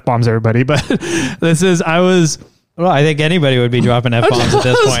for the F-bombs, everybody, but Well, I think anybody would be dropping F-bombs at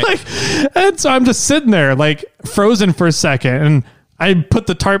this point. Like, and so I'm just sitting there, like, frozen for a second, and I put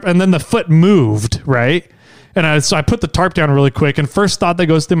the tarp, and then the foot moved, right? And so I put the tarp down really quick, and first thought that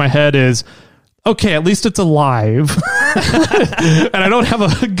goes through my head is, okay, at least it's alive. And I don't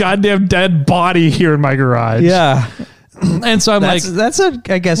have a goddamn dead body here in my garage. Yeah. And so I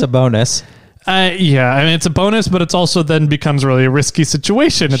guess a bonus. Yeah, I mean, it's a bonus, but it's also then becomes really a risky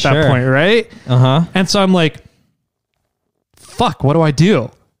situation at that point, right? Uh-huh. And so I'm like, fuck, what do I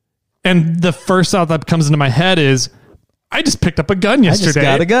do? And the first thought that comes into my head is, I just picked up a gun yesterday.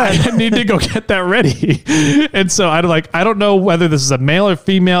 I just got a gun. I need to go get that ready. And so I don't know whether this is a male or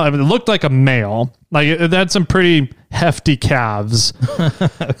female. I mean, it looked like a male. Like, it had some pretty hefty calves.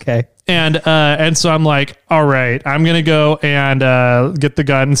 Okay. And so I'm like, all right, I'm going to go and get the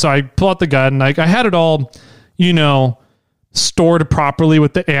gun. So I pull out the gun. Like, I had it all, stored properly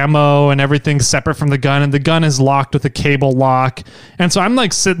with the ammo and everything separate from the gun. And the gun is locked with a cable lock. And so I'm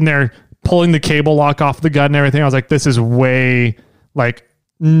like sitting there pulling the cable lock off the gun and everything. I was like, this is way like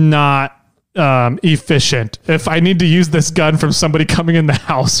not efficient if I need to use this gun from somebody coming in the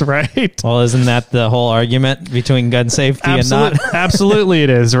house, right? Well, isn't that the whole argument between gun safety and not? Absolutely it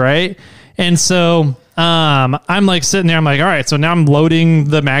is, right? And so I'm like sitting there, I'm like, all right, so now I'm loading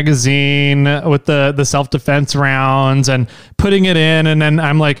the magazine with the self-defense rounds and putting it in, and then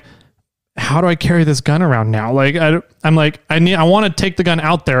I'm like, how do I carry this gun around now? Like, I want to take the gun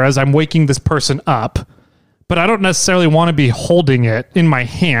out there as I'm waking this person up, but I don't necessarily want to be holding it in my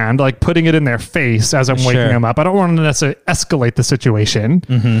hand, like putting it in their face as I'm waking them up. I don't want to necessarily escalate the situation.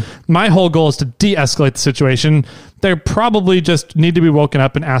 Mm-hmm. My whole goal is to de-escalate the situation. They probably just need to be woken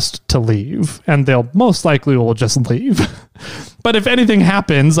up and asked to leave, and they'll most likely will just leave. But if anything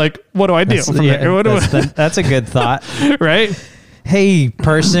happens, like, what do I do? That's a good thought. Right? Hey,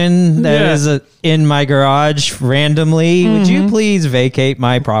 person that is in my garage randomly, would you please vacate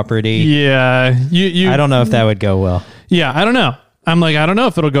my property? Yeah. I don't know if that would go well. Yeah, I don't know. I'm like, I don't know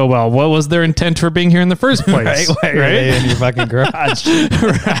if it'll go well. What was their intent for being here in the first place? Right? In your fucking garage.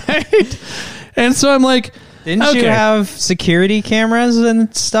 Right? And so I'm like, didn't you have security cameras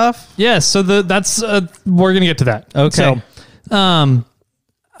and stuff? Yes. So that's we're going to get to that. Okay. So,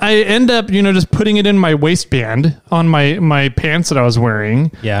 I end up, just putting it in my waistband on my pants that I was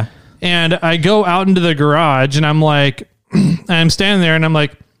wearing. Yeah. And I go out into the garage and I'm like, I'm standing there and I'm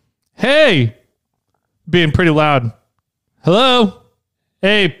like, hey, being pretty loud. Hello?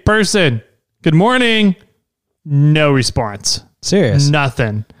 Hey, person. Good morning. No response. Serious?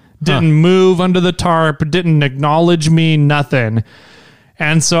 Nothing. Didn't move under the tarp. Didn't acknowledge me. Nothing.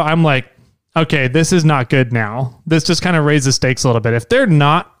 And so I'm like, okay, this is not good now. This just kind of raises the stakes a little bit. If they're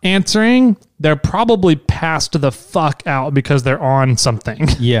not answering, they're probably passed the fuck out because they're on something.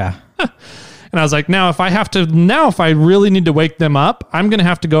 Yeah. And I was like, if I really need to wake them up, I'm going to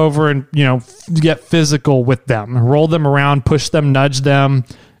have to go over and, get physical with them, roll them around, push them, nudge them,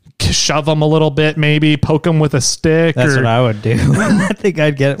 shove them a little bit, maybe poke them with a stick. That's what I would do. I think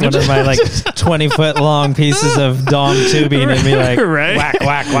I'd get one of my 20-foot long pieces of dong tubing and be like, whack,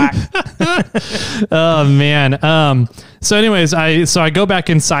 whack, whack. Oh man. So anyways, I go back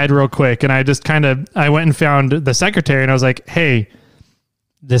inside real quick and I just I went and found the secretary and I was like, hey,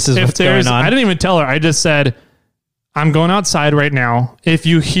 this is what's going on. I didn't even tell her. I just said, I'm going outside right now. If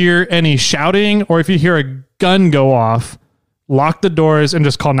you hear any shouting or if you hear a gun go off, lock the doors and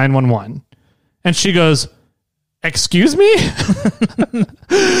just call 911. And she goes, excuse me?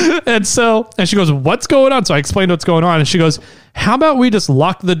 and she goes, what's going on? So I explained what's going on. And she goes, how about we just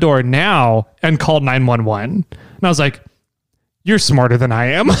lock the door now and call 911? And I was like, you're smarter than I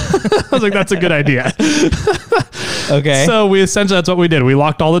am. I was like, that's a good idea. Okay. So that's what we did. We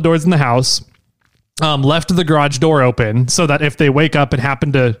locked all the doors in the house. Left the garage door open so that if they wake up and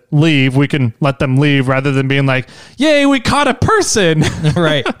happen to leave, we can let them leave rather than being like, yay, we caught a person.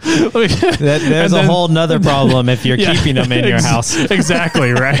 Right. There's a whole nother problem if you're keeping them in your house.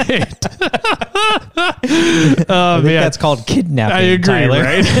 Exactly. Right. That's called kidnapping. I agree. Tyler.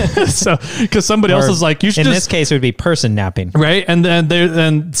 Right. So, because somebody else is like, you should in this case, it would be person napping. Right. And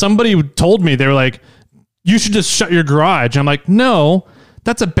then somebody told me, they were like, you should just shut your garage. I'm like, no.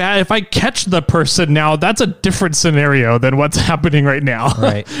 That's if I catch the person now, that's a different scenario than what's happening right now.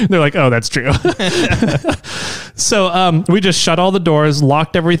 Right. They're like, oh, that's true. So we just shut all the doors,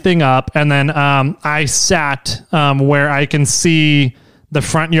 locked everything up. And then I sat where I can see the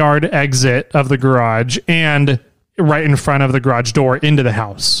front yard exit of the garage. And right in front of the garage door into the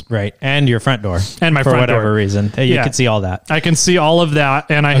house. Right. And your front door. And my for front door. whatever reason. You could see all that. I can see all of that.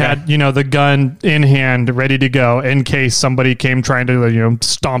 And I had, the gun in hand ready to go in case somebody came trying to,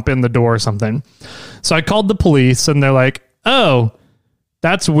 stomp in the door or something. So I called the police and they're like, oh,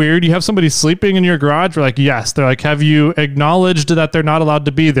 that's weird. You have somebody sleeping in your garage? We're like, yes. They're like, have you acknowledged that they're not allowed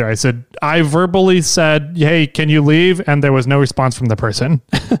to be there? I said, I verbally said, hey, can you leave? And there was no response from the person.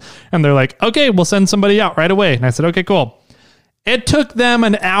 And they're like, okay, we'll send somebody out right away. And I said, okay, cool. It took them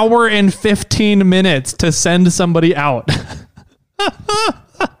an hour and 15 minutes to send somebody out.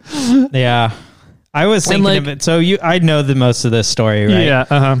 Yeah. I was thinking of it. So I know the most of this story, right?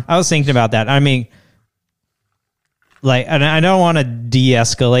 Yeah. I was thinking about that. I mean, and I don't want to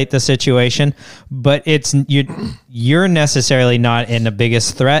de-escalate the situation, but you're necessarily not in the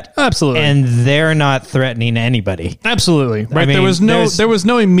biggest threat. Absolutely. And they're not threatening anybody. Absolutely. Right. I mean, there was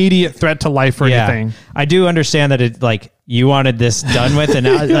no immediate threat to life or anything. I do understand that you wanted this done with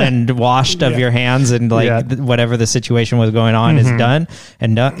and washed of your hands and whatever the situation was going on is done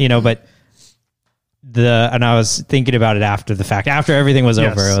and done, but and I was thinking about it after the fact, after everything was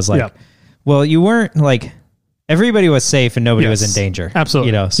over, it was like, well, you weren't everybody was safe and nobody was in danger.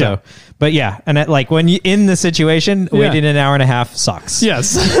 Absolutely. But and when you in the situation, waiting an hour and a half sucks.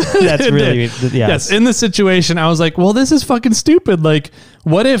 Yes. That's really, yes. In the situation, I was like, well, this is fucking stupid. Like,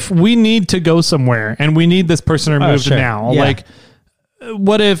 what if we need to go somewhere and we need this person removed now? Yeah. Like,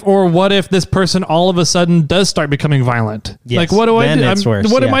 what if this person all of a sudden does start becoming violent? Yes. Like, what do I do?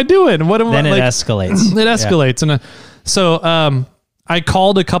 What am I doing? Then it escalates. It escalates. And so I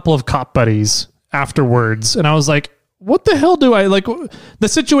called a couple of cop buddies afterwards, and I was like, what the hell do I the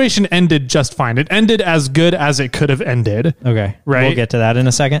situation ended just fine. It ended as good as it could have ended. Okay. Right. We'll get to that in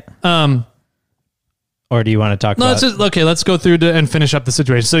a second. Or do you want to talk about let's go through and finish up the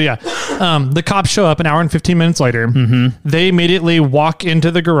situation. So the cops show up an hour and 15 minutes later. Mm-hmm. They immediately walk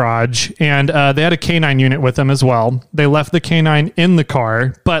into the garage, and they had a canine unit with them as well. They left the canine in the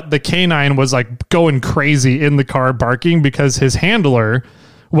car, but the canine was going crazy in the car barking because his handler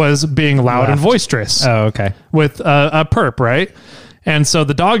was being loud and boisterous. Oh, okay. With a perp, right? And so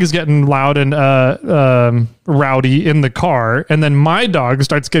the dog is getting loud and rowdy in the car, and then my dog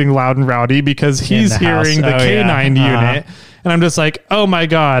starts getting loud and rowdy because he's hearing the canine unit, and I'm just like, oh my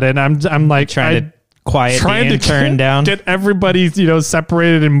god! And I'm like trying to quiet and turn down, get everybody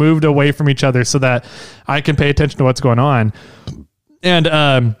separated and moved away from each other so that I can pay attention to what's going on. And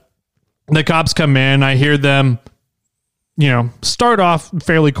the cops come in. I hear them, start off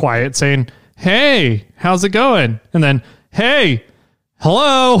fairly quiet, saying, "Hey, how's it going?" And then, "Hey,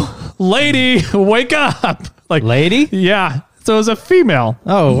 hello, lady, wake up!" Lady? Yeah. So it was a female.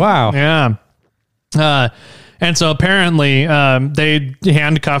 Oh, wow. Yeah. And so apparently they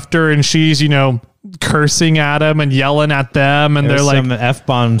handcuffed her, and she's cursing at them and yelling at them, and they're some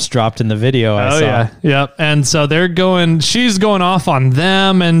F-bombs dropped in the video. I saw. Yep. And so she's going off on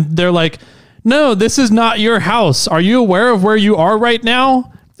them, and they're like, "No, this is not your house. Are you aware of where you are right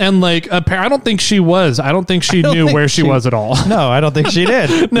now?" And I don't think she was. I don't think she knew where she was at all. No, I don't think she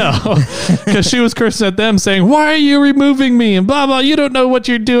did. No, because she was cursing at them, saying, "Why are you removing me?" And blah, blah, "You don't know what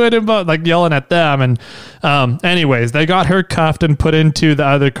you're doing," and yelling at them. And anyways, they got her cuffed and put into the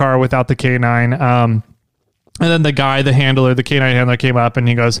other car without the canine. And then the canine handler came up, and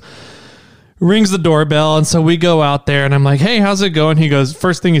he goes, rings the doorbell. And so we go out there, and I'm like, "Hey, how's it going?" He goes,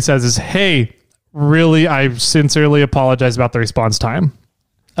 first thing he says is, "Hey, really, I sincerely apologize about the response time."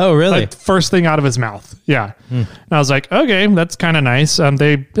 Oh, really? First thing out of his mouth. Yeah. And I was like, okay, that's kind of nice.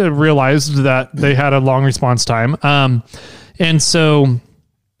 They realized that they had a long response time. And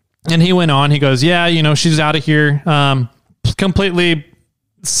he went on, he goes, "Yeah, she's out of here. Completely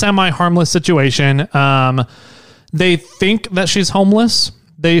semi-harmless situation. They think that she's homeless.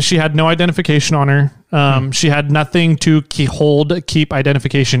 She had no identification on her. She had nothing to keep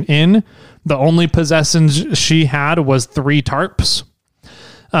identification in. The only possessions she had was 3 tarps.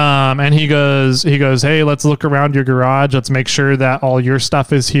 And he goes, "Hey, let's look around your garage. Let's make sure that all your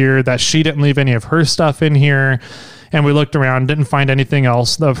stuff is here, that she didn't leave any of her stuff in here." And we looked around, didn't find anything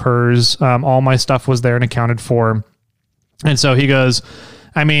else of hers. All my stuff was there and accounted for. And so he goes,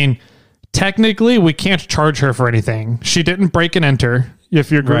 "I mean, technically we can't charge her for anything. She didn't break and enter.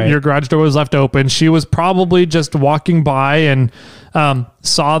 If your garage door was left open, she was probably just walking by and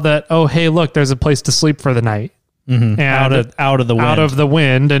saw that, oh, hey, look, there's a place to sleep for the night." Mm-hmm. And out of the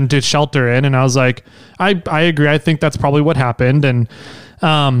wind and to shelter in. And I was like, I agree. I think that's probably what happened. And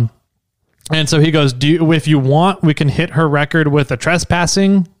so he goes, if you want, we can hit her record with a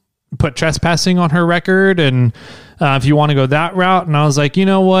put trespassing on her record. And if you want to go that route. And I was like, you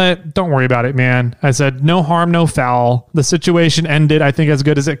know what? Don't worry about it, man. I said, no harm, no foul. The situation ended, I think, as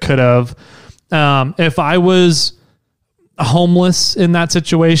good as it could have. If I was homeless in that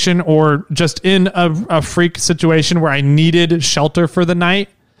situation, or just in a freak situation where I needed shelter for the night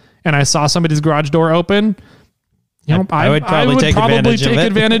and I saw somebody's garage door open, you know, I would probably take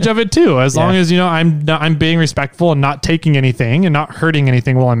advantage of it too, as long as, you know, I'm being respectful and not taking anything and not hurting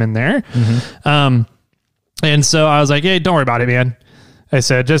anything while I'm in there. And so I was like, hey, don't worry about it, man. I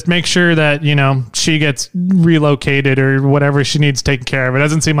said, just make sure that, you know, she gets relocated or whatever she needs taken care of. It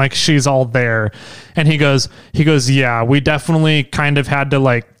doesn't seem like she's all there. And he goes, yeah, we definitely kind of had to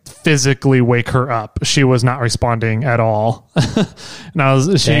like physically wake her up. She was not responding at all.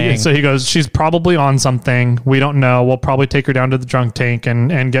 And so he goes, she's probably on something. We don't know. We'll probably take her down to the drunk tank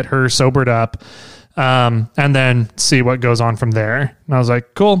and get her sobered up. And then see what goes on from there. And I was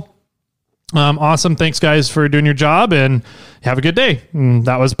like, cool. Awesome. Thanks guys for doing your job and have a good day. And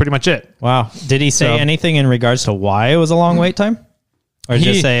that was pretty much it. Wow. Did he say anything in regards to why it was a long wait time? Or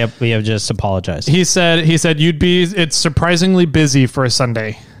just say we have just apologized? He said it's surprisingly busy for a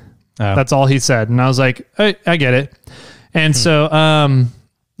Sunday. Oh. That's all he said. And I was like, I get it. And so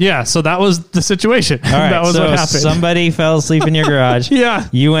that was the situation. All right, that was what happened. Somebody fell asleep in your garage. Yeah.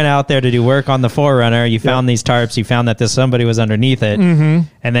 You went out there to do work on the 4Runner. You found these tarps. You found that somebody was underneath it.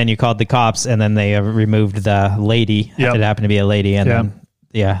 And then you called the cops, and then they removed the lady. It happened to be a lady. And then,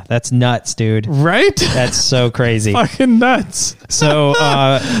 that's nuts, dude. Right? That's so crazy. Fucking nuts. So,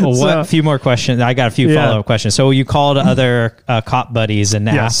 a few more questions. I got a few follow-up questions. So you called other cop buddies and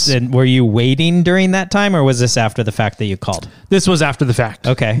asked, and were you waiting during that time, or was this after the fact that you called? This was after the fact.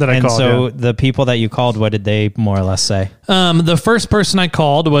 Okay. That I called. So the people that you called, what did they more or less say? The first person I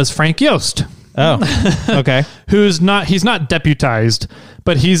called was Frank Yost. Oh, okay. He's not deputized,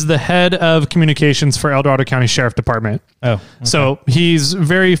 but he's the head of communications for El Dorado County Sheriff Department. Oh, okay. So he's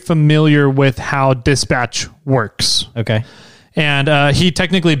very familiar with how dispatch works. Okay. And he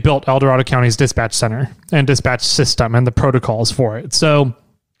technically built El Dorado County's dispatch center and dispatch system and the protocols for it. So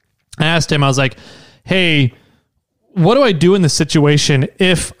I asked him, I was like, hey, what do I do in this situation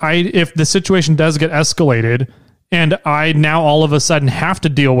if the situation does get escalated and I now all of a sudden have to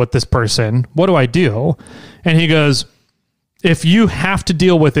deal with this person? What do I do? And he goes, if you have to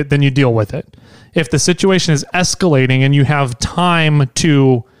deal with it, then you deal with it. If the situation is escalating and you have time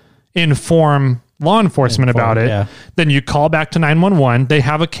to inform law enforcement about it, then you call back to 911. They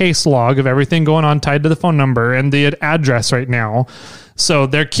have a case log of everything going on tied to the phone number and the address right now. So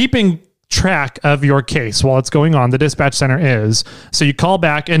they're keeping track of your case while it's going on. The dispatch center is. So you call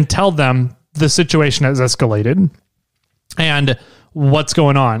back and tell them the situation has escalated and what's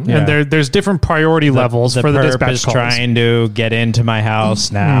going on. Yeah. And there's different priority levels for the dispatch calls. Trying to get into my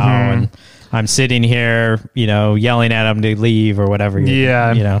house now and I'm sitting here, yelling at him to leave or whatever.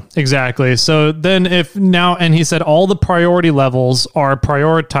 Exactly. So then and he said all the priority levels are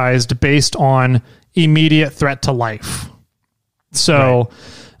prioritized based on immediate threat to life. So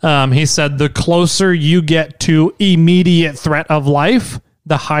he said the closer you get to immediate threat of life,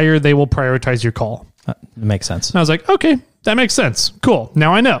 the higher they will prioritize your call. That makes sense. And I was like, okay, that makes sense. Cool.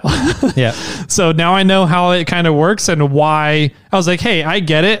 Now I know. Yeah. So now I know how it kind of works and why. I was like, hey, I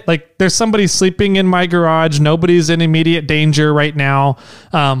get it. Like there's somebody sleeping in my garage. Nobody's in immediate danger right now.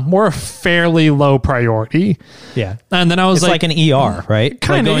 We're a fairly low priority. Yeah. And then I was like an ER, right?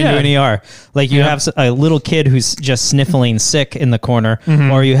 Kind of, like going to an ER. Like you have a little kid who's just sniffling sick in the corner,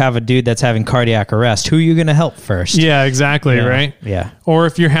 or you have a dude that's having cardiac arrest. Who are you going to help first? Yeah, exactly. Right. Yeah. Or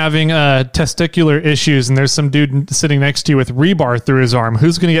if you're having testicular issues and there's some dude sitting next to you with rebar through his arm,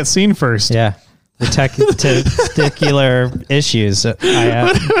 who's going to get seen first? Yeah. The testicular issues.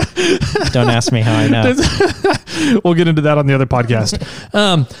 Don't ask me how I know. We'll get into that on the other podcast.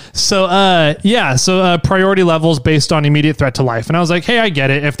 So priority levels based on immediate threat to life. And I was like, hey, I get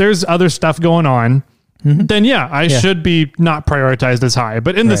it. If there's other stuff going on, then I should be not prioritized as high.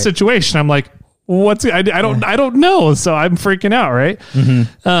 But in the situation, I'm like, I don't know. So I'm freaking out. Right.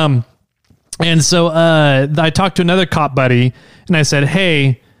 And so I talked to another cop buddy and I said,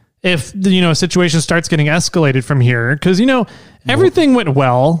 hey, if a situation starts getting escalated from here, because everything went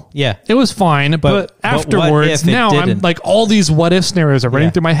well, it was fine, but afterwards, now I'm like all these what if scenarios are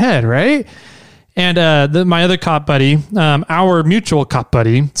running through my head, right? And my other cop buddy, our mutual cop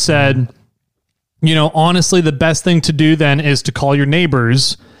buddy, said, honestly, the best thing to do then is to call your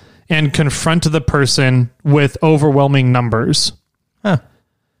neighbors and confront the person with overwhelming numbers.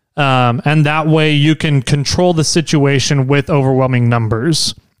 And that way you can control the situation with overwhelming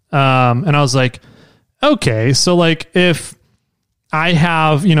numbers. And I was like, okay, so like if I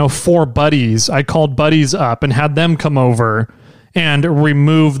have, 4 buddies. I called buddies up and had them come over and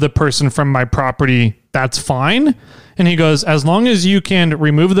remove the person from my property. That's fine. And he goes, as long as you can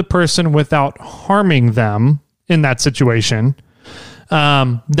remove the person without harming them in that situation,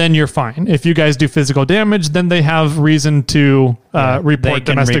 then you're fine. If you guys do physical damage, then they have reason to report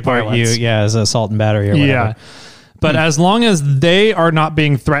domestic violence. As assault and battery or whatever. Yeah. But as long as they are not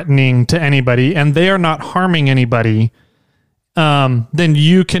being threatening to anybody and they are not harming anybody, then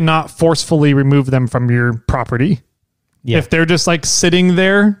you cannot forcefully remove them from your property. Yeah. If they're just like sitting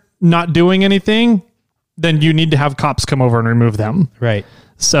there, not doing anything, then you need to have cops come over and remove them. Right.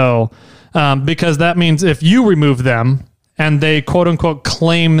 So, because that means if you remove them and they quote unquote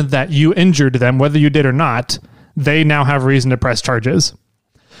claim that you injured them, whether you did or not, they now have reason to press charges.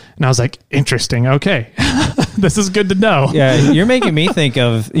 And I was like, interesting. Okay. This is good to know. Yeah. You're making me think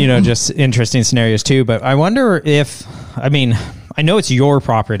of, just interesting scenarios too, but I wonder if, I know it's your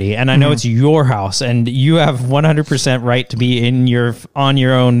property and I know it's your house and you have 100% right to be on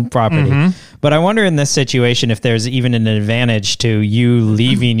your own property. But I wonder in this situation, if there's even an advantage to you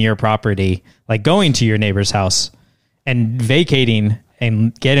leaving your property, like going to your neighbor's house and vacating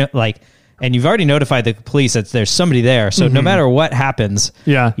and getting and you've already notified the police that there's somebody there. So no matter what happens,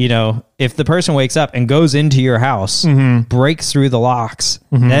 if the person wakes up and goes into your house, breaks through the locks,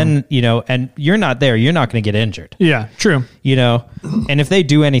 then, and you're not there, you're not going to get injured. Yeah, true. And if they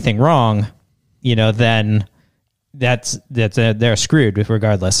do anything wrong, then they're screwed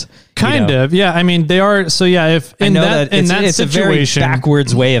regardless. Kind of. Yeah. I mean, they are. So yeah, if in that it's situation, a very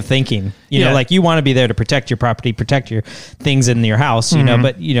backwards way of thinking, like you want to be there to protect your property, protect your things in your house,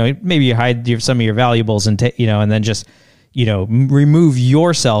 but maybe you hide some of your valuables and and then just, remove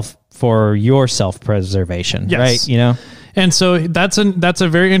yourself for your self-preservation. Yes. Right. And so that's a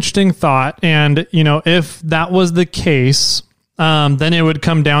very interesting thought. And, if that was the case, then it would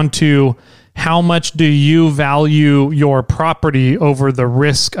come down to how much do you value your property over the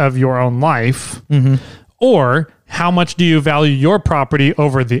risk of your own life? Or how much do you value your property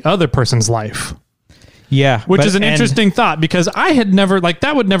over the other person's life? Yeah. Which is an interesting thought because I had never,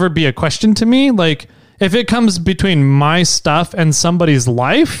 that would never be a question to me. Like, if it comes between my stuff and somebody's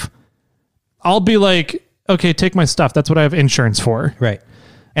life, I'll be like, okay, take my stuff. That's what I have insurance for. Right.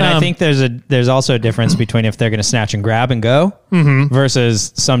 And I think there's also a difference between if they're going to snatch and grab and go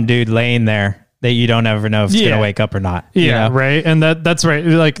versus some dude laying there that you don't ever know if it's going to wake up or not. Yeah, right. And that's right.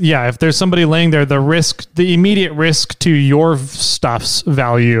 If there's somebody laying there, the immediate risk to your stuff's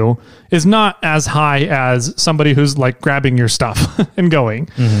value is not as high as somebody who's grabbing your stuff and going.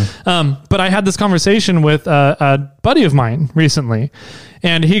 But I had this conversation with a buddy of mine recently,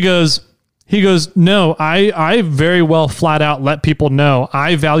 and he goes, no, I very well flat out let people know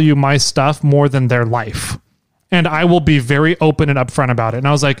I value my stuff more than their life. And I will be very open and upfront about it. And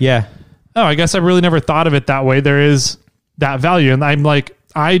I was like, oh, I guess I really never thought of it that way. There is that value. And I'm like,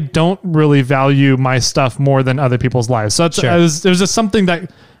 I don't really value my stuff more than other people's lives. So it was just something that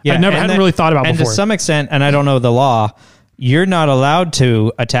I hadn't really thought about before. And to some extent, and I don't know the law, you're not allowed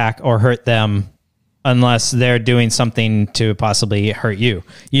to attack or hurt them unless they're doing something to possibly hurt you.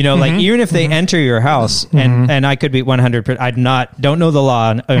 Even if they enter your house, and I could be 100%, don't know the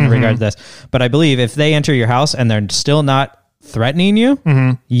law in regard to this, but I believe if they enter your house and they're still not threatening you,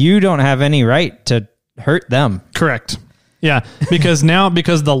 you don't have any right to hurt them. Correct. Yeah, because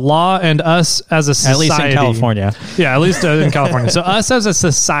the law and us as a society, at least in California. Yeah, at least in California. So us as a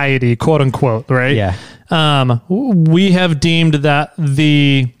society, quote unquote, right? Yeah. We have deemed that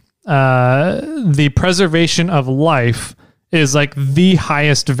the preservation of life is the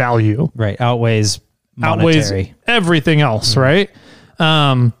highest value. Right. Outweighs everything else. Right.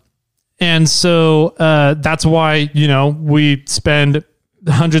 And so, that's why, we spend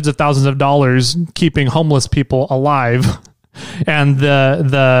hundreds of thousands of dollars keeping homeless people alive, and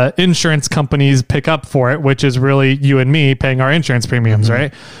the insurance companies pick up for it, which is really you and me paying our insurance premiums.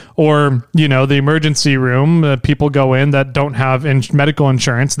 Right. Or, the emergency room, people go in that don't have medical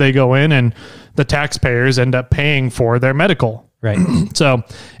insurance. They go in and the taxpayers end up paying for their medical. Right. So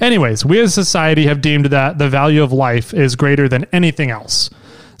anyways, we as a society have deemed that the value of life is greater than anything else.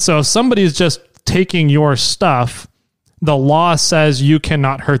 So if somebody's just taking your stuff, the law says you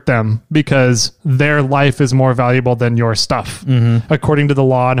cannot hurt them because their life is more valuable than your stuff, according to the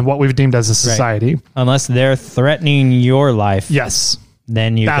law and what we've deemed as a society. Right. Unless they're threatening your life. Yes.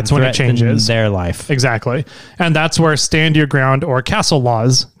 Then that's when it changes their life. Exactly. And that's where stand your ground or castle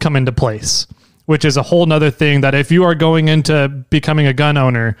laws come into place, which is a whole nother thing that if you are going into becoming a gun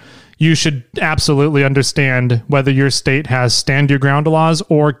owner, you should absolutely understand whether your state has stand your ground laws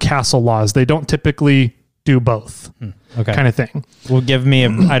or castle laws. They don't typically do both. Okay. Kind of thing. Well, give me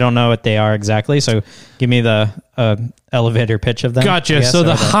I don't know what they are exactly. So give me the elevator pitch of them. Gotcha. So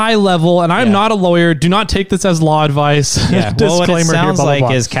the high level, and I'm not a lawyer. Do not take this as law advice. Yeah. Disclaimer well, what it sounds here, blah, like blah,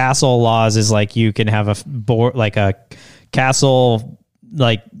 blah. is castle laws is like you can have a board, like a castle,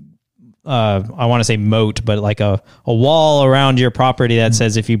 like I want to say moat, but like a wall around your property that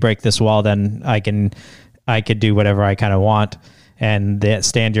says if you break this wall, then I could do whatever I kind of want. And the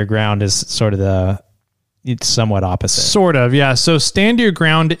stand your ground is sort of it's somewhat opposite. Sort of, yeah. So stand your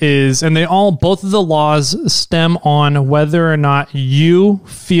ground is, and both of the laws stem on whether or not you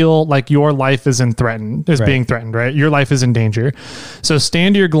feel like your life is being threatened, right? Your life is in danger. So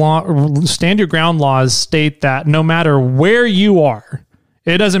stand your ground laws state that no matter where you are,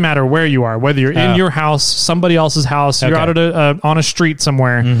 it doesn't matter where you are, whether you're in your house, somebody else's house, you're out on a street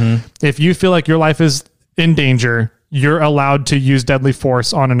somewhere. If you feel like your life is in danger, you're allowed to use deadly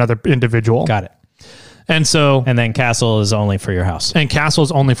force on another individual. Got it. And then castle is only for your house. And castle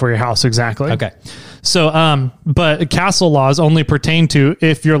is only for your house. Exactly. Okay. So, but castle laws only pertain to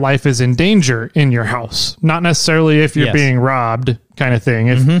if your life is in danger in your house, not necessarily if you're being robbed kind of thing.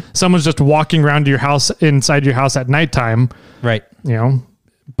 If someone's just walking around your house inside your house at nighttime, right.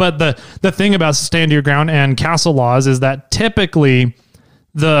 But the thing about stand your ground and castle laws is that typically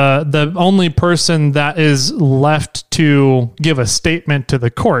the only person that is left to give a statement to the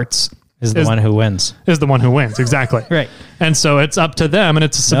courts is the one who wins. Is the one who wins, exactly. Right. And so it's up to them, and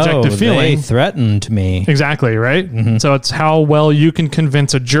it's a subjective feeling. They threatened me. Exactly, right? So it's how well you can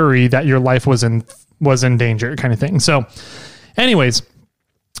convince a jury that your life was in danger kind of thing. So anyways,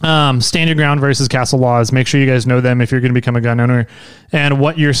 stand your ground versus castle laws. Make sure you guys know them if you're going to become a gun owner and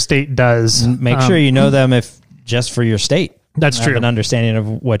what your state does. Make sure you know them if just for your state. That's true. Have an understanding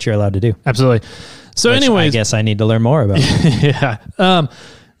of what you're allowed to do. Absolutely. So anyways, I guess I need to learn more about. Yeah.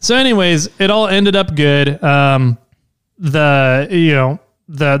 So anyways, it all ended up good. The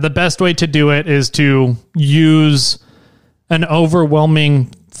best way to do it is to use an overwhelming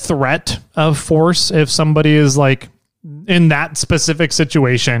threat of force. If somebody is like in that specific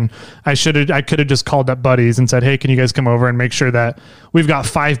situation, I could have just called up buddies and said, hey, can you guys come over and make sure that we've got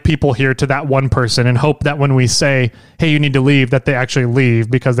 5 people here to that one person, and hope that when we say, hey, you need to leave, that they actually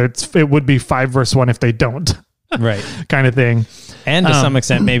leave, because it would be 5 versus 1 if they don't. Right. Kind of thing. And to some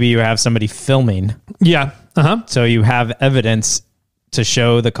extent, maybe you have somebody filming. Yeah. So you have evidence to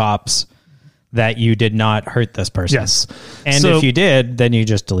show the cops that you did not hurt this person. Yes. And if you did, then you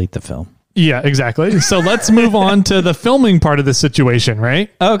just delete the film. Yeah, exactly. So let's move on to the filming part of the situation,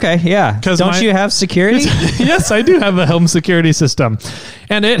 right? Okay, yeah. Don't you have security? Yes, I do have a home security system,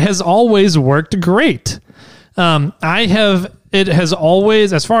 and it has always worked great. It has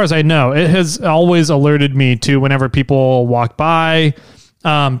always, as far as I know, it has always alerted me to whenever people walk by.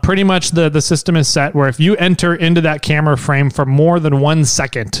 Pretty much the system is set where if you enter into that camera frame for more than 1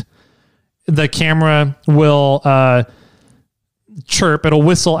 second, the camera will chirp, it'll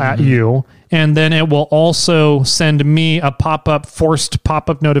whistle at you, and then it will also send me a forced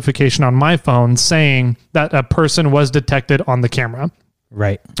pop-up notification on my phone saying that a person was detected on the camera.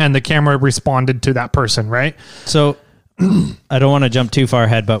 Right. And the camera responded to that person, right? So I don't want to jump too far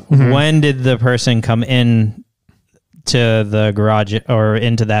ahead, but when did the person come in to the garage or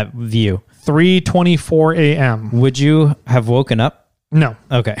into that view? 3:24 a.m. Would you have woken up? No.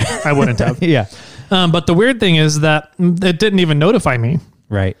 Okay. I wouldn't have. Yeah. But the weird thing is that it didn't even notify me.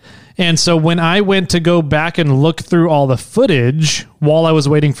 Right. And so when I went to go back and look through all the footage while I was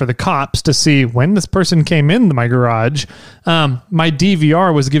waiting for the cops to see when this person came into my garage, my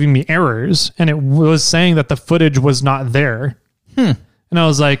DVR was giving me errors, and it was saying that the footage was not there. And I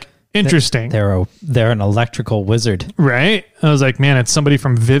was like, interesting. They're an electrical wizard. Right? I was like, man, it's somebody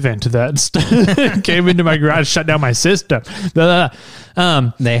from Vivint that came into my garage, shut down my system.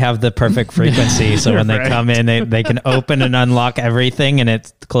 They have the perfect frequency, so when they come in, they can open and unlock everything, and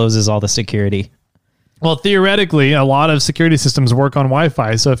it closes all the security. Well, theoretically, a lot of security systems work on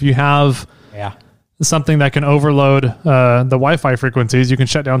Wi-Fi, so if you have something that can overload the Wi-Fi frequencies, you can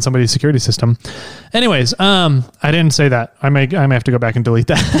shut down somebody's security system. Anyways, I didn't say that. I may have to go back and delete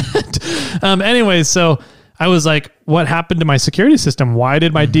that. Anyways, so I was like, what happened to my security system? Why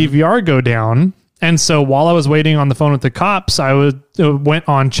did my DVR go down? And so while I was waiting on the phone with the cops, I went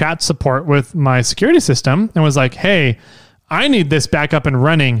on chat support with my security system and was like, hey, I need this back up and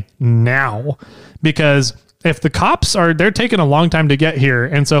running now, because if the cops they're taking a long time to get here.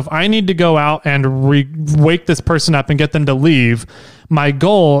 And so if I need to go out and wake this person up and get them to leave, my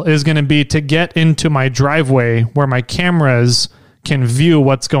goal is going to be to get into my driveway where my cameras can view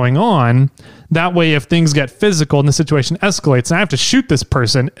what's going on. That way, if things get physical and the situation escalates and I have to shoot this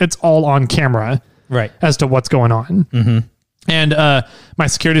person, it's all on camera. right, as to what's going on. Mm-hmm. And my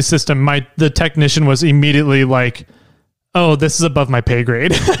security system, the technician was immediately like, oh, this is above my pay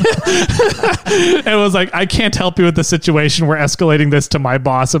grade. It was like, I can't help you with the situation. We're escalating this to my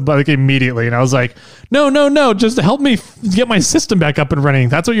boss like immediately. And I was like, no, just help me get my system back up and running.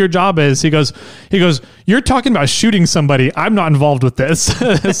 That's what your job is. He goes, you're talking about shooting somebody. I'm not involved with this.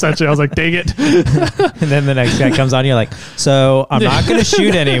 Essentially, I was like, dang it. And then the next guy comes on. You're like, so I'm not going to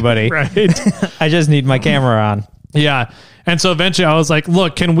shoot anybody. Right. I just need my camera on. Yeah. And so eventually I was like,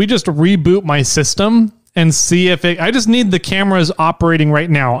 look, can we just reboot my system and see if I just need the cameras operating right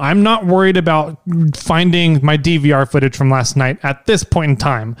now. I'm not worried about finding my DVR footage from last night at this point in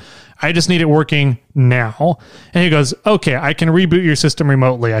time. I just need it working now. And he goes, okay, I can reboot your system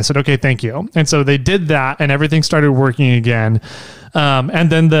remotely. I said, okay, thank you. And so they did that and everything started working again. And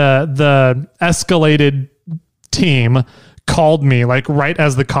then the escalated team called me like right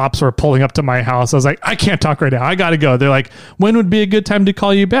as the cops were pulling up to my house. I was like, I can't talk right now. I got to go. They're like, when would be a good time to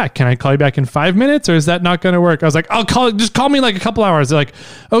call you back? Can I call you back in 5 minutes or is that not going to work? I was like, just call me like a couple hours. They're like,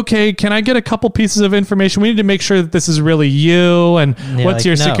 okay, can I get a couple pieces of information? We need to make sure that this is really you. And what's like,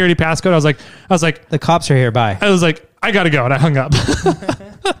 your security passcode? I was like, the cops are here. Bye. I was like, I got to go. And I hung up.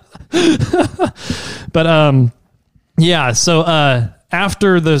 But, yeah. So,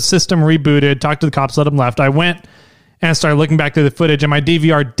 after the system rebooted, talked to the cops, let them left. I went and I started looking back through the footage and my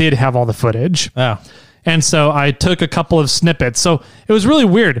DVR did have all the footage. Oh. And so I took a couple of snippets. So it was really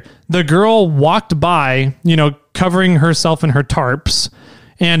weird. The girl walked by, covering herself in her tarps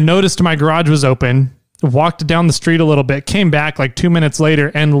and noticed my garage was open, walked down the street a little bit, came back like 2 minutes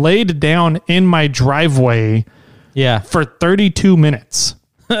later and laid down in my driveway for 32 minutes.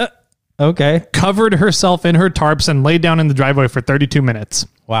 Okay. Covered herself in her tarps and laid down in the driveway for 32 minutes.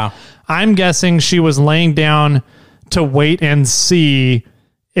 Wow. I'm guessing she was laying down to wait and see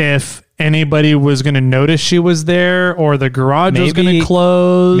if anybody was going to notice she was there or the garage was going to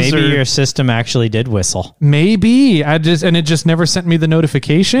close. Maybe your system actually did whistle. Maybe. And it just never sent me the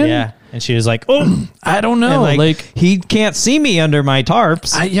notification. Yeah. And she was like, oh, I don't know. Like he can't see me under my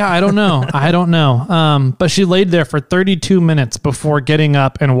tarps. I don't know. I don't know. But she laid there for 32 minutes before getting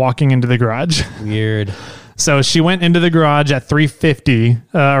up and walking into the garage. Weird. So she went into the garage at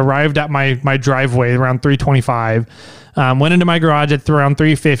 3:50, arrived at my driveway around 3:25, went into my garage at around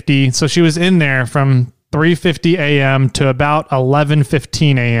 3:50. So she was in there from 3:50 a.m. to about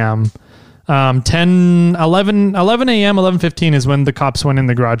 11:15 a.m. 11 a.m., 11:15 is when the cops went in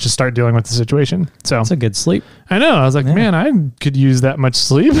the garage to start dealing with the situation. So that's a good sleep. I know. I was like, man, I could use that much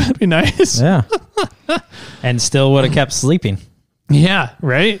sleep. That'd be nice. Yeah. And still would have kept sleeping. Yeah.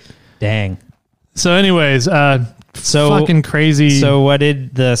 Right. Dang. So anyways, fucking crazy. So what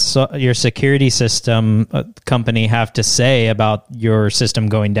did your security system company have to say about your system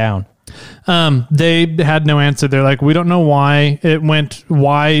going down? They had no answer. They're like, we don't know why it went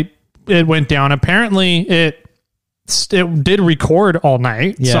down. Apparently it did record all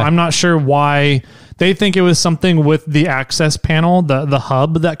night. Yeah. So I'm not sure why. They think it was something with the access panel, the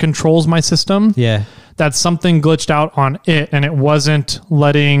hub that controls my system. Yeah. That something glitched out on it and it wasn't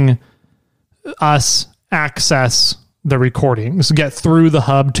letting us access the recordings, get through the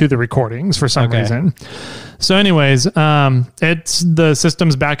hub to the recordings for some reason. So anyways, the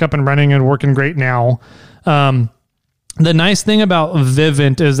system's back up and running and working great now. The nice thing about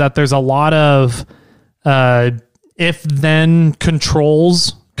Vivint is that there's a lot of if-then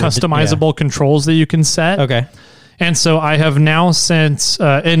controls, customizable controls that you can set. Okay. And so I have now since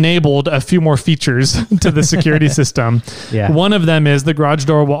enabled a few more features to the security system. Yeah. One of them is the garage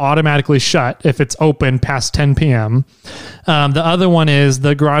door will automatically shut if it's open past 10 p.m. The other one is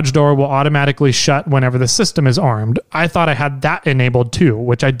the garage door will automatically shut whenever the system is armed. I thought I had that enabled too,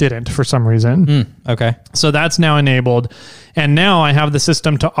 which I didn't for some reason. Okay. So that's now enabled. And now I have the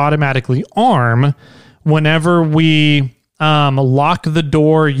system to automatically arm whenever we lock the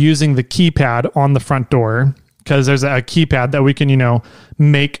door using the keypad on the front door. Because there's a keypad that we can,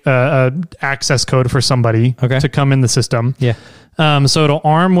 make a access code for somebody to come in the system. Yeah. So it'll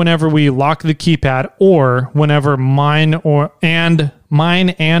arm whenever we lock the keypad or whenever mine and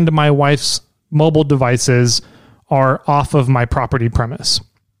my wife's mobile devices are off of my property premise.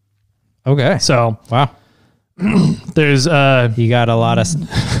 Okay. So wow. There's you got a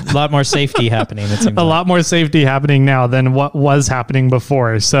lot more safety happening. It seems lot more safety happening now than what was happening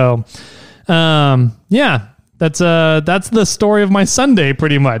before. So yeah. That's the story of my Sunday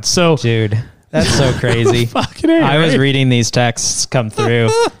pretty much. So dude, that's so crazy. I was reading these texts come through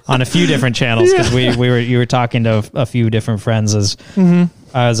on a few different channels because you were talking to a few different friends as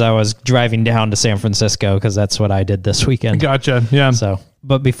I was driving down to San Francisco because that's what I did this weekend. Gotcha. Yeah. So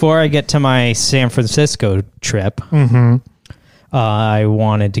but before I get to my San Francisco trip, I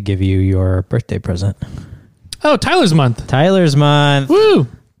wanted to give you your birthday present. Oh, Tyler's month. Tyler's month. Woo!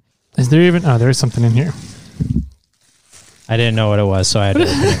 Is there even... Oh, there's something in here. I didn't know what it was, so I had to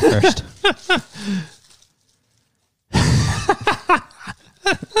open it first.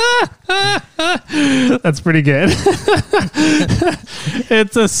 That's pretty good.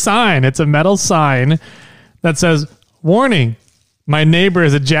 It's a sign. It's a metal sign that says, "Warning, my neighbor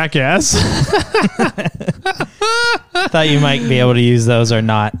is a jackass." Thought you might be able to use those or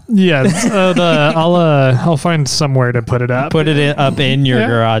not. Yes. I'll find somewhere to put it up. Put it up in your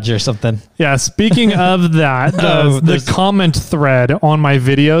garage or something. Yeah. Speaking of that, the comment thread on my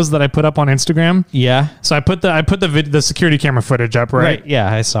videos that I put up on Instagram. Yeah. So I put the security camera footage up, right?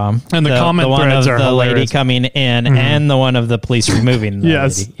 Yeah, I saw them. And the comment threads are the hilarious. lady coming in and the one of the police removing the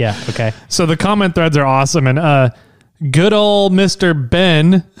Yes. lady. Yeah. Okay. So the comment threads are awesome. And good old Mr.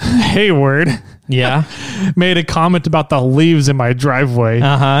 Ben Hayward made a comment about the leaves in my driveway.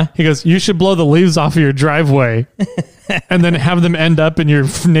 He goes, "You should blow the leaves off of your driveway and then have them end up in your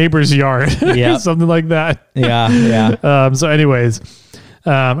neighbor's yard." Something like that. So anyways,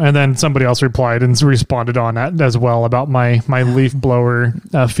 and then somebody else replied and responded on that as well about my leaf blower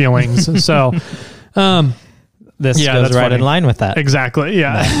feelings. So this goes right in line with that. Exactly.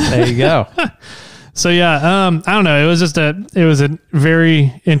 Yeah. There you go. So I don't know. It was a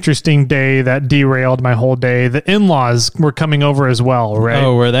very interesting day that derailed my whole day. The in-laws were coming over as well, right?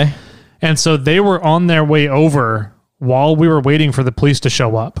 Oh, were they? And so they were on their way over while we were waiting for the police to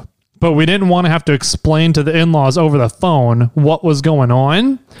show up. But we didn't want to have to explain to the in-laws over the phone what was going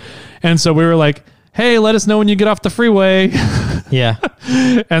on. And so we were like, "Hey, let us know when you get off the freeway." Yeah.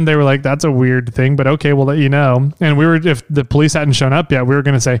 And they were like, "That's a weird thing, but okay, we'll let you know." And if the police hadn't shown up yet, we were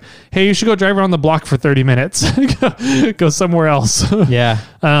going to say, "Hey, you should go drive around the block for 30 minutes. Go somewhere else." Yeah.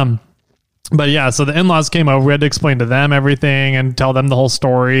 But yeah, so the in-laws came over. We had to explain to them everything and tell them the whole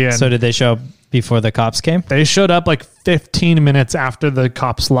story. And so did they show up before the cops came? They showed up like 15 minutes after the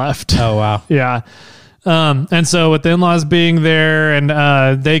cops left. Oh, wow. Yeah. And so with the in-laws being there,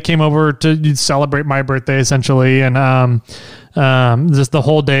 and they came over to celebrate my birthday essentially, and just the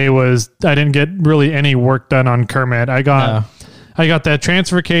whole day was, I didn't get really any work done on Kermit. I got the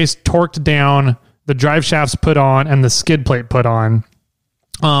transfer case torqued down, the drive shafts put on, and the skid plate put on.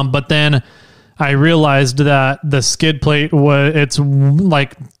 But then I realized that the skid plate it's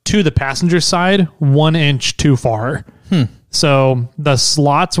like to the passenger side 1 inch too far. So the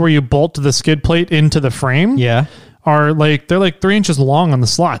slots where you bolt the skid plate into the frame are they're like 3 inches long on the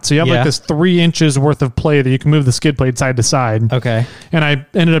slot. So you have like this 3 inches worth of play that you can move the skid plate side to side. Okay. And I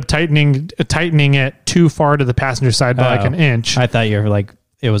ended up tightening it too far to the passenger side by like an inch. I thought you were like,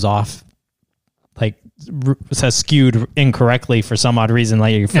 it was off, like skewed incorrectly for some odd reason,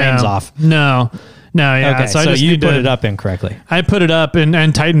 like your frame's off. No, yeah. Okay, so you put it up incorrectly. I put it up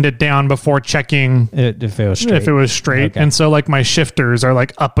and tightened it down before checking if it was straight. Okay. And so like my shifters are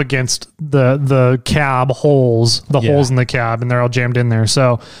like up against the cab holes, holes in the cab, and they're all jammed in there.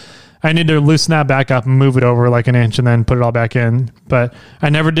 So I need to loosen that back up and move it over like an inch and then put it all back in. But I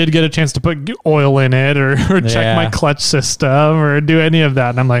never did get a chance to put oil in it or check my clutch system or do any of that.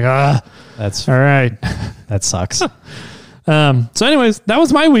 And I'm like, that's all right. That sucks. So anyways, that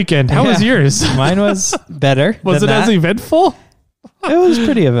was my weekend. How was yours? Mine was better. Was it as eventful? It was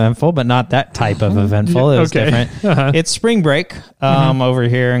pretty eventful, but not that type of eventful. It was different. It's spring break over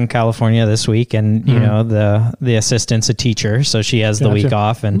here in California this week, and you know the assistant's a teacher, so she has the week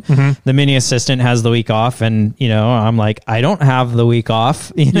off, and the mini assistant has the week off, and you know I'm like, I don't have the week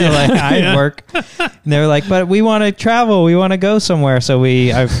off, you know, like I work. And they were like, but we want to travel, we want to go somewhere, so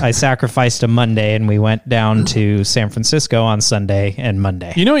I sacrificed a Monday, and we went down to San Francisco on Sunday and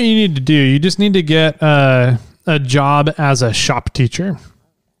Monday. You know what you need to do? You just need to get a job as a shop teacher.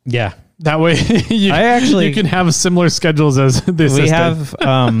 Yeah. That way you can have similar schedules as the assistant. We have,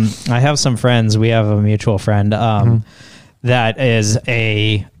 I have some friends. We have a mutual friend that is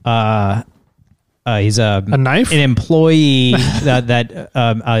he's a knife? an employee,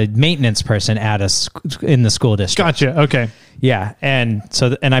 a maintenance person in the school district. Gotcha. Okay. Yeah. And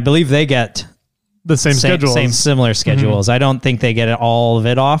I believe they get the same similar schedules. I don't think they get all of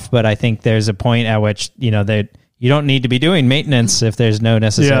it off, but I think there's a point at which, you know, you don't need to be doing maintenance if there's no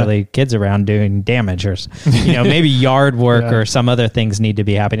necessarily kids around doing damage, or, you know, maybe yard work or some other things need to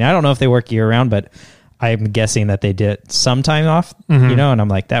be happening. I don't know if they work year round, but I'm guessing that they did some time off, you know, and I'm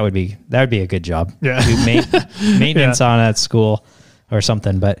like, that would be a good job. Yeah. Do maintenance on at school or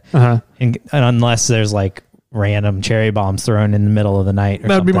something, but and unless there's like random cherry bombs thrown in the middle of the night or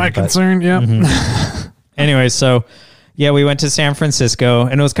that'd be my concern. Yeah. Anyway, so Yeah, we went to San Francisco,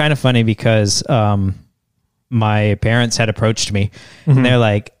 and it was kind of funny because my parents had approached me, and they're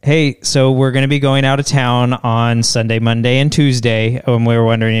like, hey, so we're going to be going out of town on Sunday, Monday, and Tuesday, and we were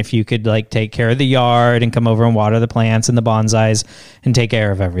wondering if you could like take care of the yard and come over and water the plants and the bonsais and take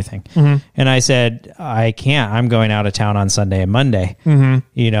care of everything. And I said, I can't. I'm going out of town on Sunday and Monday,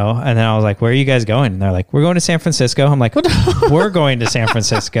 you know? And then I was like, where are you guys going? And they're like, we're going to San Francisco. I'm like, we're going to San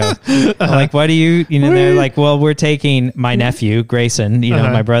Francisco. I'm like, what do you know, they're like, well, we're taking my nephew, Grayson, you know,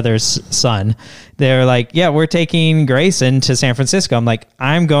 my brother's son. They're like, yeah, we're taking Grayson to San Francisco. I'm like,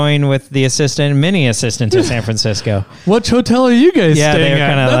 I'm going with the assistant, mini assistant to San Francisco. What hotel are you guys staying at? Yeah, they're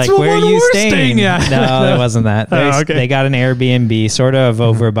kind of like, where are you staying at? No, it wasn't that. They got an Airbnb sort of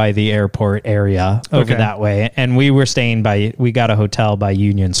over by the airport area over that way. And we were staying we got a hotel by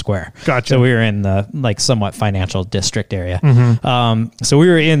Union Square. Gotcha. So we were in the like somewhat financial district area. So we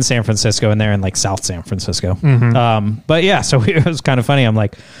were in San Francisco, and they're in like South San Francisco. But yeah, so it was kind of funny. I'm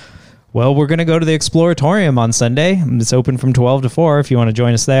like, well, we're going to go to the Exploratorium on Sunday. It's open from 12 to 4 if you want to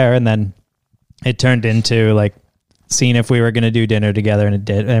join us there. And then it turned into like seeing if we were going to do dinner together, and it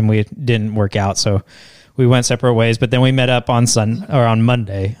did, and we didn't work out. So we went separate ways, but then we met up on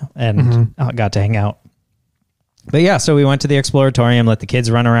Monday and got to hang out. But yeah, so we went to the Exploratorium, let the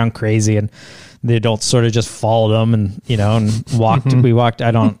kids run around crazy, and the adults sort of just followed them and, you know, and walked. We walked.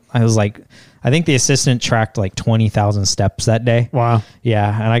 I think the assistant tracked like 20,000 steps that day. Wow.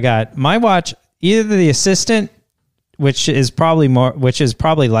 Yeah. And I got my watch, either the assistant, which is probably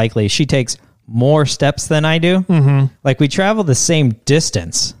likely, she takes more steps than I do. Like we travel the same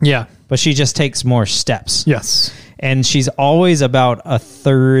distance. Yeah. But she just takes more steps. Yes. And she's always about a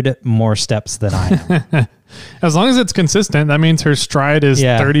third more steps than I am. As long as it's consistent, that means her stride is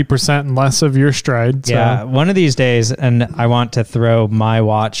 30% less of your stride. So. Yeah, one of these days, and I want to throw my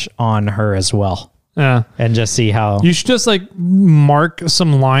watch on her as well. Yeah. And just see how... You should just like mark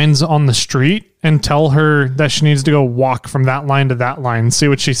some lines on the street and tell her that she needs to go walk from that line to that line, see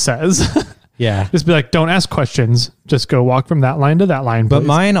what she says. Yeah. Just be like, don't ask questions. Just go walk from that line to that line. But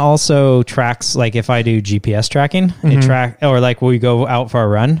mine also tracks, like if I do GPS tracking, or like we go out for a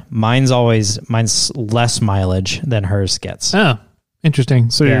run, mine's less mileage than hers gets. Oh, interesting.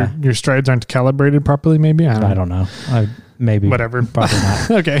 So your strides aren't calibrated properly, maybe? I don't know. Maybe. Whatever. Probably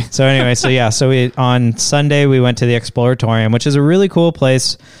not. Okay. So anyway, on Sunday we went to the Exploratorium, which is a really cool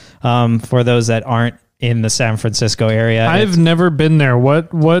place for those that aren't in the San Francisco area. I've never been there.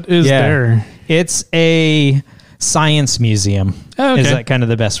 What is there? It's a science museum. Oh, okay. Is that kind of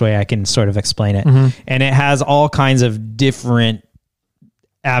the best way I can sort of explain it. And it has all kinds of different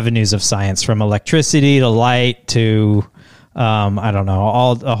avenues of science, from electricity to light to I don't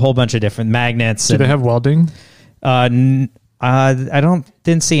know, a whole bunch of different magnets. Do they have welding? I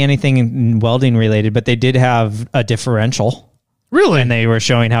didn't see anything welding related, but they did have a differential. Really? And they were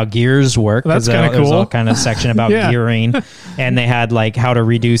showing how gears work. That's kind of cool. There was all kind of section about gearing, and they had like how to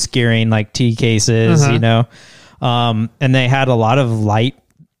reduce gearing, like T cases, you know. And they had a lot of light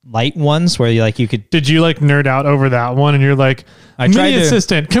ones where you could. Did you like nerd out over that one? And you're like, mini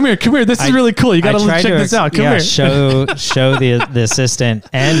assistant, come here. This is really cool. You got to check this out. Come here. Show the assistant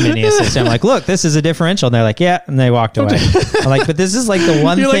and mini assistant. I'm like, look, this is a differential. And they're like, yeah. And they walked away. I'm like, but this is like the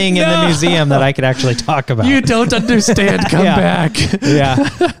one thing in the museum that I could actually talk about. You don't understand. Come back. Yeah.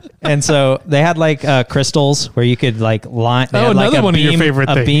 And so they had like crystals where you could like line. Another one of your favorite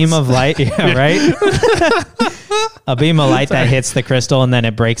things. A beam of light. Yeah, right? A beam of light that hits the crystal, and then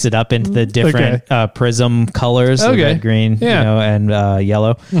it breaks it up into the different prism colors, red, green, you know, and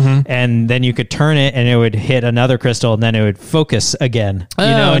yellow. And then you could turn it, and it would hit another crystal, and then it would focus again. You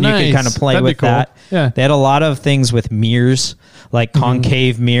know, and you could kind of play with that. Yeah. They had a lot of things with mirrors, like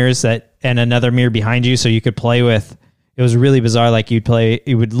concave mirrors and another mirror behind you, so you could play with. It was really bizarre. Like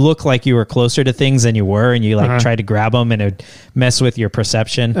it would look like you were closer to things than you were, and you tried to grab them, and it would mess with your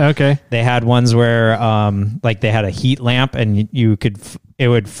perception. Okay. They had ones where like they had a heat lamp, and it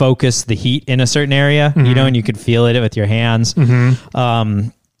would focus the heat in a certain area, you know, and you could feel it with your hands.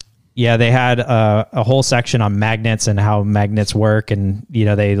 Yeah, they had a whole section on magnets and how magnets work, and you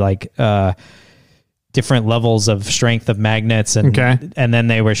know, they like different levels of strength of magnets, and then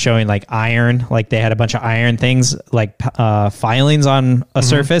they were showing like iron, like they had a bunch of iron things like filings on a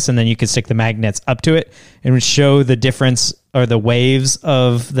surface, and then you could stick the magnets up to it and would show the difference or the waves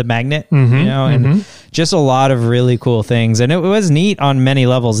of the magnet, you know, and just a lot of really cool things. And it was neat on many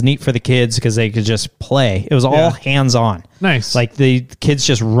levels, neat for the kids because they could just play. It was all hands on. Nice. Like the kids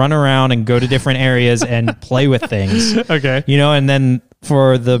just run around and go to different areas and play with things. Okay. You know, and then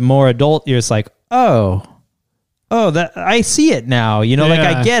for the more adult, you're just like, oh, oh, that I see it now, you know, like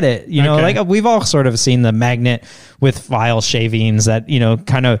I get it, you know, like we've all sort of seen the magnet with file shavings that, you know,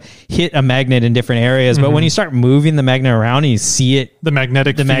 kind of hit a magnet in different areas. But when you start moving the magnet around and you see it, the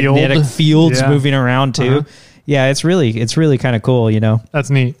magnetic fields moving around too. Yeah. It's really kind of cool, you know. That's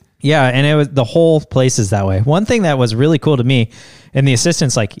neat. Yeah. And it was, the whole place is that way. One thing that was really cool to me, and the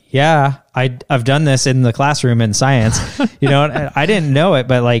assistant's like, yeah, I've done this in the classroom in science, you know, and I didn't know it,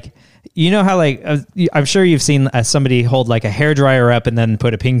 but like, you know how like, I'm sure you've seen somebody hold like a hairdryer up and then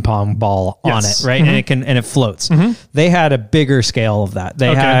put a ping pong ball on it, right? And it floats. They had a bigger scale of that.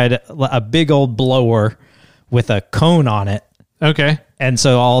 They had a big old blower with a cone on it. Okay. And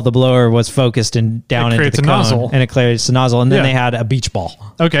so all the blower was focused and down into the cone, nozzle. And it creates a nozzle. And then they had a beach ball.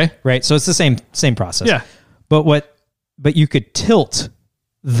 Okay. Right. So it's the same process. Yeah. But you could tilt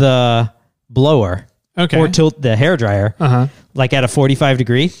the blower or tilt the hairdryer like at a 45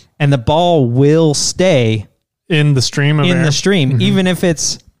 degree, and the ball will stay in the stream of air. Even if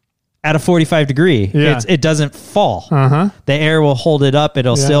it's at a 45 degree. It doesn't fall. The air will hold it up.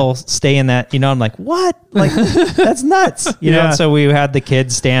 It'll still stay in that, you know. I'm like, what? Like, that's nuts. You know, so we had the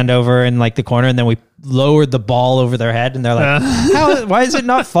kids stand over in like the corner, and then we lowered the ball over their head, and they're like, why is it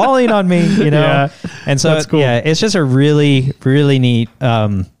not falling on me? You know? And so, cool. It's just a really, really neat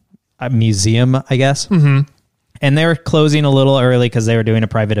museum, I guess. And they were closing a little early because they were doing a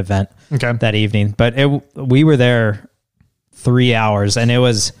private event that evening. But we were there 3 hours, and it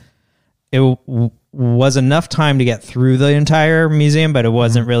was enough time to get through the entire museum, but it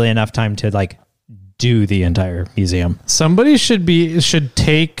wasn't really enough time to like do the entire museum. Somebody should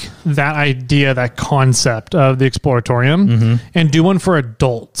take that idea, that concept of the Exploratorium and do one for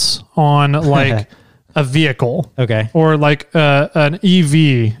adults on like a vehicle. Or like an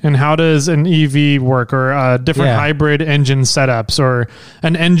EV, and how does an EV work, or different hybrid engine setups, or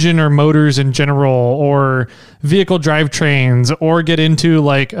an engine or motors in general, or vehicle drivetrains, or get into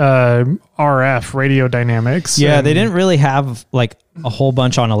like RF radio dynamics. They didn't really have like a whole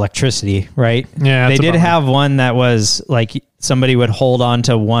bunch on electricity, right? They did have one that was like somebody would hold on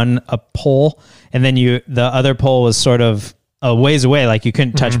to a pole, and then the other pole was sort of a ways away, like you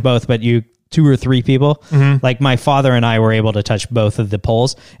couldn't touch both, but 2 or 3 people, like my father and I were able to touch both of the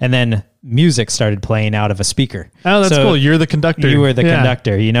poles, and then music started playing out of a speaker. Oh, that's cool. You're the conductor. You were the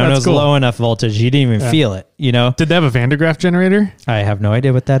conductor, you know, and it was low enough voltage. You didn't even feel it, you know? Did they have a Van de Graaff generator? I have no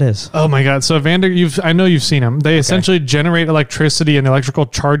idea what that is. Oh my God. So I know you've seen them. They essentially generate electricity, and the electrical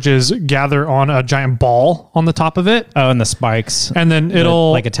charges gather on a giant ball on the top of it. Oh, and the spikes. And then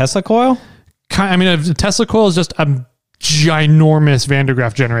it'll... Like a Tesla coil? I mean, a Tesla coil is just a ginormous Van de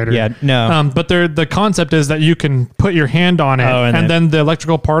Graaff generator. But the concept is that you can put your hand on it, and then the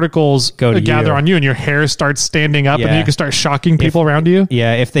electrical particles gather on you, and your hair starts standing up, and you can start shocking people around you.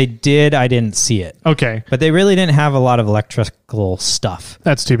 If they did, I didn't see it. But they really didn't have a lot of electrical stuff.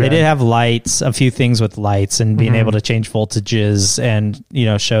 That's too bad. They did have lights, a few things with lights, and being able to change voltages and, you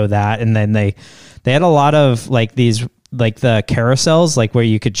know, show that. And then they had a lot of like these, like the carousels, like where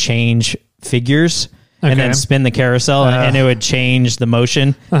you could change figures and then spin the carousel, and it would change the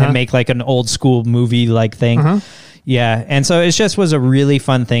motion and make like an old school movie like thing. Yeah. And so it just was a really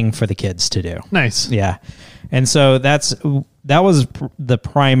fun thing for the kids to do. Nice. Yeah. And so that was the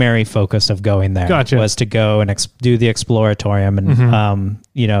primary focus of going there. Was to go and do the Exploratorium and,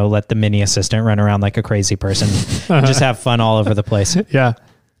 you know, let the mini assistant run around like a crazy person and just have fun all over the place.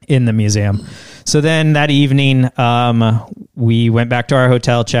 In the museum. So then that evening, we went back to our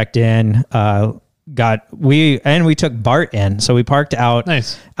hotel, checked in, we took Bart in. So we parked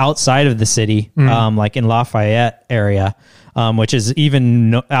outside of the city, like in Lafayette area, which is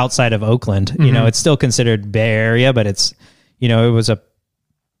even outside of Oakland. You know, it's still considered Bay Area, but it's, you know, it was a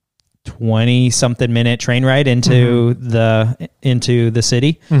 20-something minute train ride into the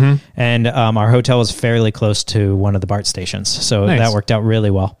city. And our hotel was fairly close to one of the BART stations. So that worked out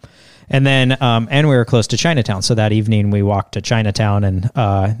really well. And then, and we were close to Chinatown. So that evening we walked to Chinatown and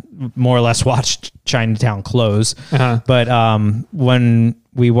more or less watched Chinatown close. But when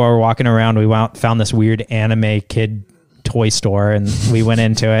we were walking around, we found this weird anime kid toy store, and we went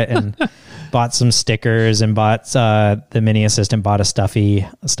into it and bought some stickers, and bought the mini assistant bought a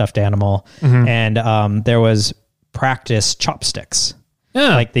stuffed animal. And there was practice chopsticks.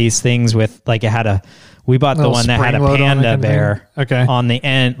 Like these things with like, it had we bought the one that had a panda bear on the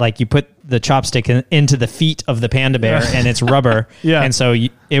end. Like you put the chopstick into the feet of the panda bear and it's rubber. And so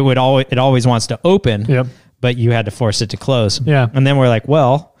it always wants to open, but you had to force it to close. And then we're like,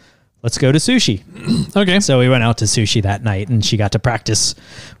 well, let's go to sushi. So we went out to sushi that night, and she got to practice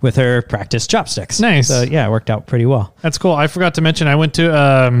with her practice chopsticks. Nice. So yeah, it worked out pretty well. That's cool. I forgot to mention, I went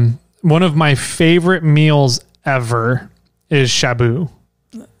to one of my favorite meals ever is shabu.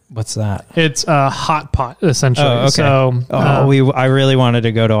 What's that? It's a hot pot, essentially. Oh, okay. So, I really wanted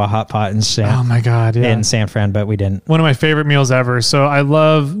to go to a hot pot in oh my God, yeah. in San Fran, but we didn't. One of my favorite meals ever. So I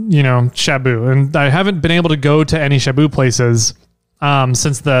love, shabu, and I haven't been able to go to any shabu places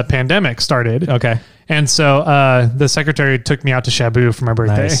since the pandemic started. Okay. And so the secretary took me out to shabu for my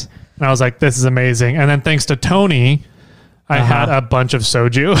birthday. Nice. And I was like, this is amazing. And then thanks to Tony, I had a bunch of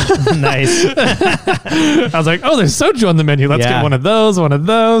soju. Nice. I was like, oh, there's soju on the menu. Let's get one of those, one of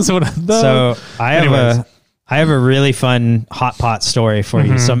those, one of those. So I have a really fun hot pot story for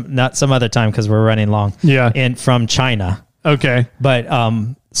you. Not some other time because we're running long. Yeah. And from China. Okay. But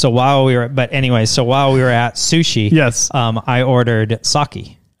while we were at sushi, yes, I ordered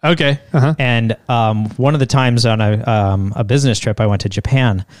sake. Okay. And one of the times on a business trip, I went to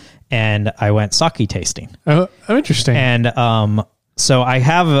Japan and I went sake tasting. Oh, interesting. And so I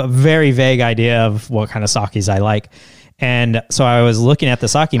have a very vague idea of what kind of sakes I like. And so I was looking at the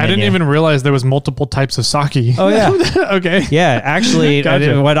sake menu. I didn't even realize there was multiple types of sake. Oh yeah. Okay. Yeah, actually,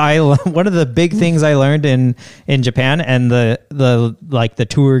 Gotcha. one of the big things I learned in Japan, and the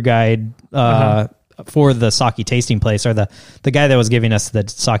tour guide for the sake tasting place, or the guy that was giving us the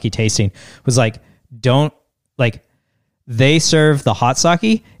sake tasting, was like, they serve the hot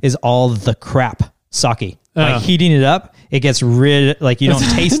sake is all the crap sake. Like heating it up, it gets rid, you don't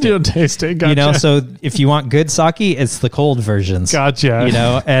taste it. You don't taste it. Gotcha. So if you want good sake, it's the cold versions.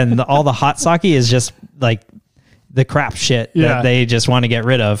 Gotcha. And all the hot sake is just like the crap shit that they just want to get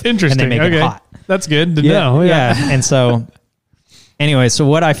rid of. Interesting. And they make it hot. That's good to know. Yeah. And so anyway, so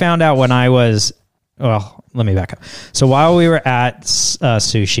what I found out when I was, let me back up. So while we were at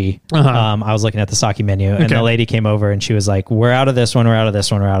sushi, I was looking at the sake menu, and the lady came over and she was like, we're out of this one, we're out of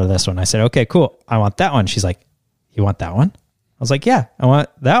this one, we're out of this one. I said, okay, cool. I want that one. She's like, you want that one? I was like, yeah, I want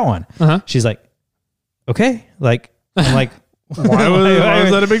that one. She's like, okay. I'm like, why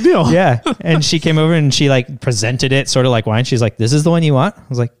was that a big deal? Yeah. And she came over and she presented it sort of like wine. She's like, this is the one you want? I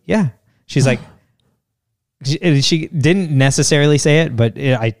was like, yeah. She's like, she didn't necessarily say it, but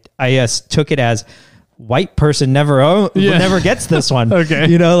I took it as, white person never gets this one. Okay.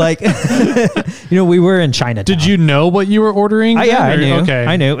 We were in Chinatown. Did you know what you were ordering? I knew. Okay.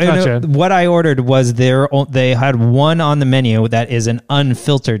 I knew. Gotcha. What I ordered was they had one on the menu that is an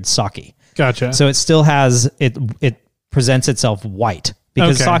unfiltered sake. Gotcha. So it still has, it presents itself white.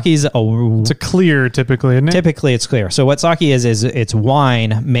 Because sake's it's a clear typically, isn't it? Typically it's clear. So what sake is it's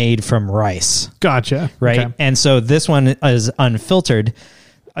wine made from rice. Gotcha. Right? Okay. And so this one is unfiltered.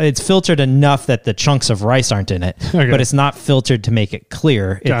 It's filtered enough that the chunks of rice aren't in it, but it's not filtered to make it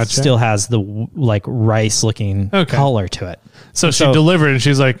clear. It still has the rice looking color to it. So she delivered and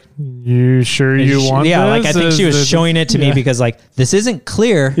she's like, you sure you want this? Yeah, I think she was showing it to me because this isn't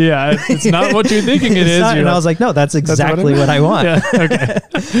clear. Yeah, it's not what you're thinking it is. And I was like, no, that's exactly what I want. Yeah,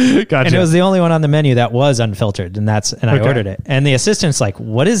 okay. Gotcha. And it was the only one on the menu that was unfiltered, and I ordered it. And the assistant's like,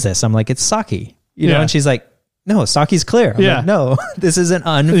 what is this? I'm like, it's sake. And she's like, no, sake's clear. I'm like, no, this is an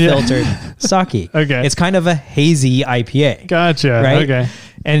unfiltered sake. Okay. It's kind of a hazy IPA. Gotcha. Right? Okay.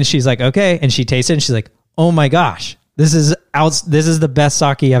 And she's like, okay. And she tasted it and she's like, oh my gosh, this is the best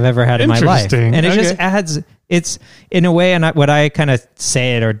sake I've ever had in my life. And it just adds, it's in a way, and what I kind of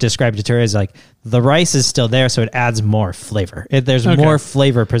say it or describe it to her is like, the rice is still there, so it adds more flavor. There's more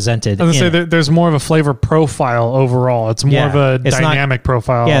flavor presented. I was going to say there's more of a flavor profile overall. It's more of a dynamic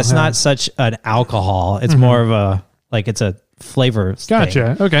profile. Yeah, it's not such an alcohol. It's more of a, it's a flavor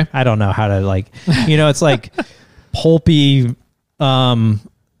Gotcha. thing. Okay. I don't know how to it's like pulpy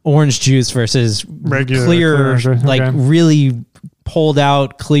orange juice versus regular clear, really pulled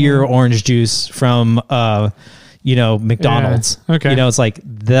out clear orange juice from McDonald's. Yeah. Okay. It's like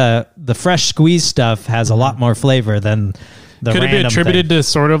the fresh squeezed stuff has a lot more flavor than the Could it be attributed to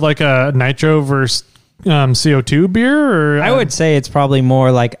sort of like a nitro versus CO2 beer? Or I would say it's probably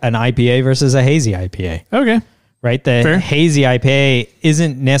more like an IPA versus a hazy IPA. Okay. Right? The hazy IPA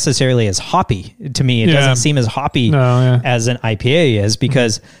isn't necessarily as hoppy to me. It doesn't seem as hoppy as an IPA is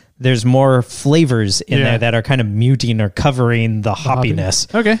because there's more flavors in there that are kind of muting or covering the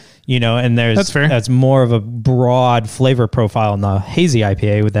hoppiness. Okay. And that's more of a broad flavor profile in the hazy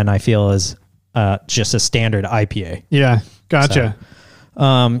IPA than I feel is just a standard IPA. Yeah. Gotcha. So,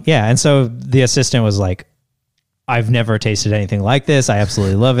 and so the assistant was like, I've never tasted anything like this. I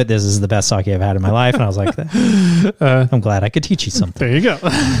absolutely love it. This is the best sake I've had in my life. And I was like, I'm glad I could teach you something. There you go.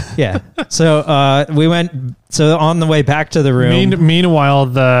 Yeah. So we went. So on the way back to the room. Meanwhile,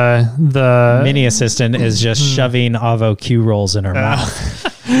 the mini assistant is just shoving Avo Q rolls in her mouth.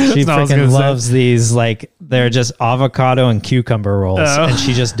 She freaking loves these, like, they're just avocado and cucumber rolls. Oh. And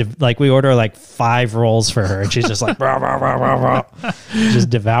she just, we order like 5 rolls for her. And she's just like, rah, rah, rah, rah, rah, just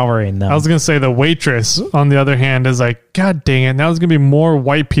devouring them. I was going to say the waitress, on the other hand, is like, God dang it. Now there's going to be more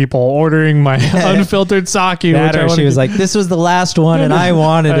white people ordering my unfiltered sake. She was like, this was the last one and I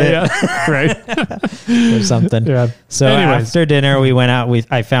wanted it. Yeah, right. Or something. Yeah. So after dinner, we went out.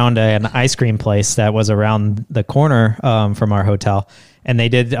 I found an ice cream place that was around the corner from our hotel. And they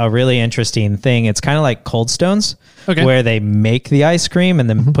did a really interesting thing. It's kind of like Cold Stones, where they make the ice cream and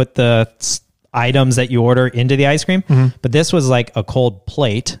then put the items that you order into the ice cream. But this was like a cold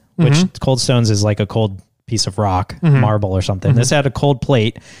plate, which Cold Stones is like a cold piece of rock, marble or something. This had a cold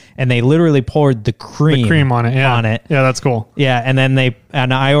plate, and they literally poured the cream on it. Yeah. Yeah, that's cool. Yeah, and then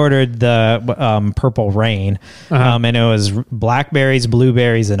I ordered the Purple Rain, and it was blackberries,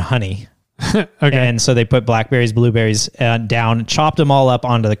 blueberries, and honey. And so they put blackberries, blueberries down, chopped them all up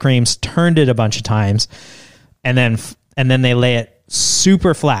onto the creams, turned it a bunch of times, and then they lay it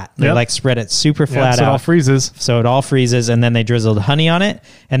super flat. They like spread it super flat so out. It all freezes. So it all freezes, and then they drizzled honey on it,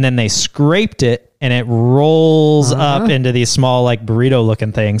 and then they scraped it, and it rolls up into these small, like, burrito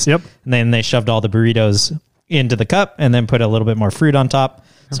looking things. Yep. And then they shoved all the burritos into the cup, and then put a little bit more fruit on top,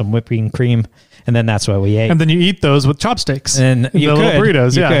 some whipping cream. And then that's what we ate. And then you eat those with chopsticks. And you could. Little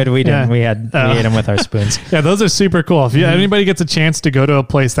burritos. You could. We didn't. Yeah. We ate them with our spoons. Yeah, those are super cool. If anybody gets a chance to go to a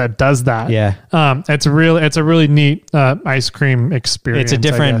place that does that, it's a really neat ice cream experience. It's a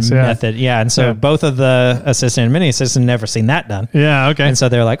different method. Yeah. And so both of the assistant and mini assistant never seen that done. Yeah. Okay. And so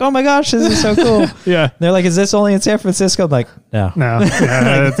they're like, oh my gosh, this is so cool. Yeah. They're like, is this only in San Francisco? I'm like, no.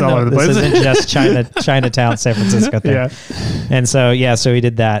 Yeah, it's all over the place. This isn't just Chinatown, San Francisco thing. Yeah. And so, so we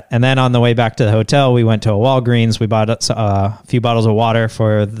did that. And then on the way back to the hotel, we went to a Walgreens. We bought a few bottles of water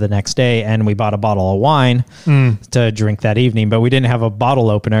for the next day, and we bought a bottle of wine to drink that evening. But we didn't have a bottle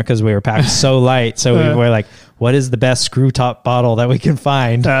opener because we were packed so light. So we were like, what is the best screw top bottle that we can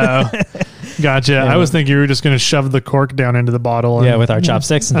find? Gotcha. I was thinking you were just going to shove the cork down into the bottle. With our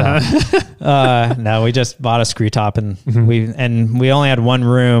chopsticks. No, we just bought a screw top, and we only had one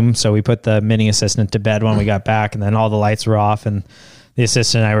room, so we put the mini assistant to bed when we got back, and then all the lights were off, and the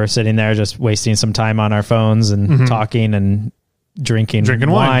assistant and I were sitting there just wasting some time on our phones and talking and drinking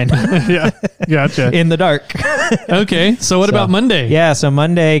wine. Yeah, gotcha. In the dark. Okay, so what about Monday? Yeah, so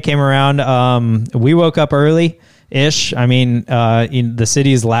Monday came around. We woke up early-ish. I mean, the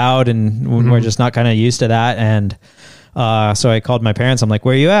city's loud, and we're just not kind of used to that. And so I called my parents. I'm like,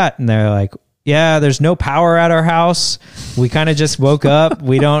 where are you at? And they're like, yeah, there's no power at our house. We kind of just woke up.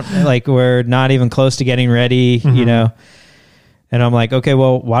 We don't, we're not even close to getting ready, you know. And I'm like, okay,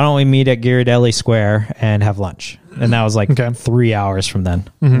 well, why don't we meet at Ghirardelli Square and have lunch? And that was 3 hours from then.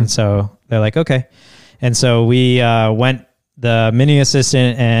 And so they're like, okay. And so we went, the mini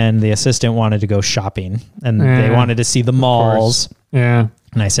assistant and the assistant wanted to go shopping, and they wanted to see the malls. Yeah.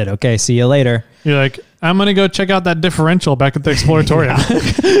 And I said, okay, see you later. You're like, I'm going to go check out that differential back at the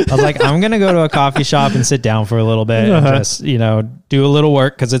Exploratorium. I was like, I'm going to go to a coffee shop and sit down for a little bit and just, do a little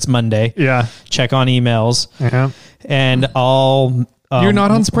work because it's Monday. Yeah. Check on emails. Yeah. And I'll... You're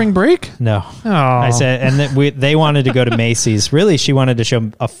not on spring break? No. Oh. I said, and they wanted to go to Macy's. Really, she wanted to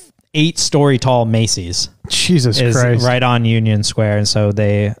show a 8-story tall Macy's. Jesus Christ. Right on Union Square. And so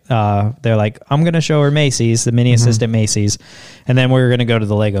they're like, I'm going to show her Macy's, the mini assistant Macy's. And then we're going to go to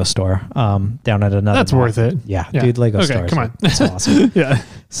the Lego store down at another That's mall. worth it. Yeah. Dude, Lego stores. Come on. That's awesome. Yeah.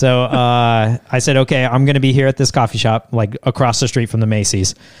 So I said, okay, I'm going to be here at this coffee shop, across the street from the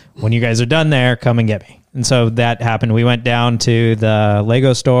Macy's. When you guys are done there, come and get me. And so that happened. We went down to the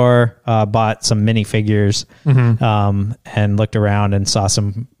Lego store, bought some minifigures, and looked around and saw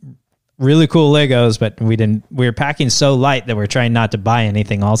some really cool Legos, but we were packing so light that we're trying not to buy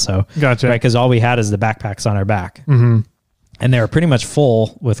anything also. Gotcha. Right? Because all we had is the backpacks on our back. Mm-hmm. And they were pretty much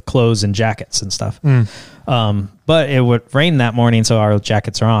full with clothes and jackets and stuff. But it would rain that morning, so our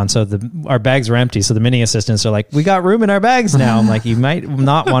jackets are on. So our bags were empty. So the mini assistants are like, we got room in our bags now. I'm like, you might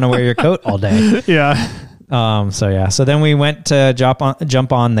not want to wear your coat all day. Yeah. So then we went to jump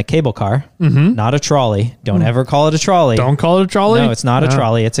on the cable car, not a trolley. Don't ever call it a trolley. Don't call it a trolley? No, it's not a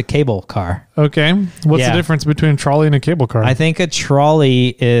trolley. It's a cable car. Okay. What's the difference between a trolley and a cable car? I think a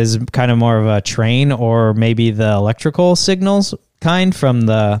trolley is kind of more of a train, or maybe the electrical signals kind from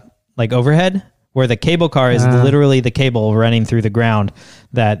the overhead, where the cable car is literally the cable running through the ground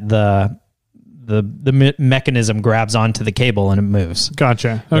that the mechanism grabs onto the cable and it moves.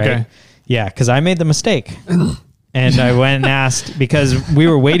 Gotcha. Okay. Right? Yeah, because I made the mistake. And I went and asked, because we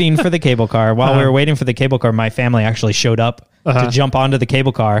were waiting for the cable car. While we were waiting for the cable car, my family actually showed up to jump onto the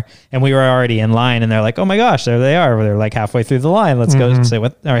cable car, and we were already in line, and they're like, oh my gosh, there they are. They're like halfway through the line. Let's go sit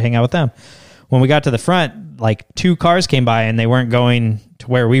with or hang out with them. When we got to the front, like 2 cars came by and they weren't going to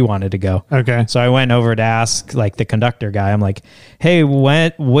where we wanted to go. Okay. So I went over to ask like the conductor guy. I'm like, hey,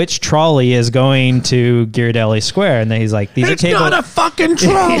 which trolley is going to Ghirardelli Square? And then he's like, it's not a fucking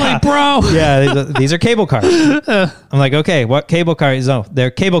trolley, bro. Yeah, these are cable cars. I'm like, okay, what cable cars? Oh,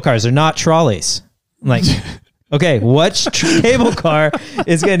 they're cable cars. They're not trolleys. I'm like, okay, what cable car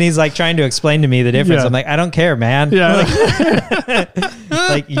is good? And he's like trying to explain to me the difference. Yeah. I'm like, I don't care, man. Yeah.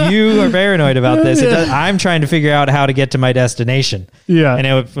 Like you are paranoid about this. I'm trying to figure out how to get to my destination. Yeah. And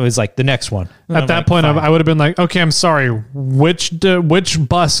it was like the next one. And At that point, I would have been like, okay, I'm sorry. Which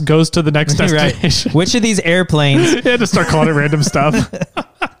bus goes to the next destination? Right. Which of these airplanes? You had to start calling it random stuff.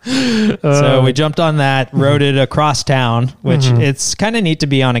 So we jumped on that, rode it across town, which it's kind of neat to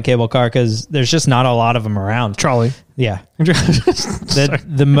be on a cable car because there's just not a lot of them around. Trolley. Yeah.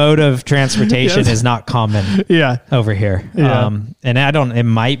 The mode of transportation is not common over here. Yeah. And I don't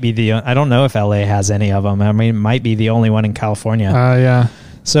know if LA has any of them. I mean, it might be the only one in California. Yeah.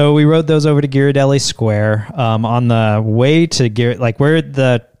 So we rode those over to Ghirardelli Square. On the way to where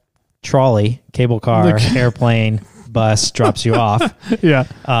the trolley, cable car, airplane, bus drops you off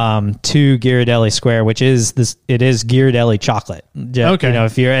to Ghirardelli Square, which is it is Ghirardelli chocolate. Okay. You know,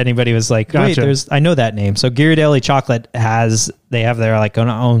 if anybody was like, wait, I know that name. So Ghirardelli chocolate they have their like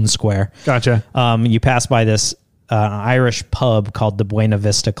own square. Gotcha. You pass by this Irish pub called the Buena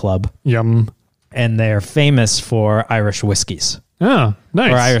Vista Club. Yum. And they're famous for Irish whiskeys. Oh,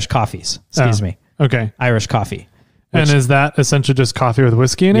 nice. Or Irish coffees. Excuse me. Okay. Irish coffee. And is that essentially just coffee with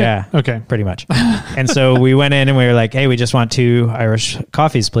whiskey in it? Yeah. Okay. Pretty much. And so we went in and we were like, hey, we just want 2 Irish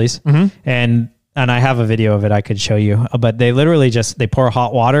coffees, please. And I have a video of it I could show you. But they literally they pour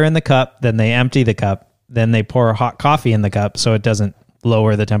hot water in the cup, then they empty the cup, then they pour hot coffee in the cup so it doesn't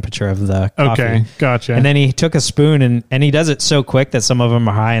lower the temperature of the coffee. Okay, gotcha. And then he took a spoon and he does it so quick that some of them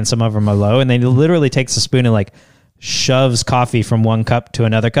are high and some of them are low. And then he literally takes a spoon and like shoves coffee from one cup to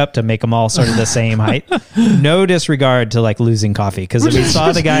another cup to make them all sort of the same height. No disregard to like losing coffee. Because we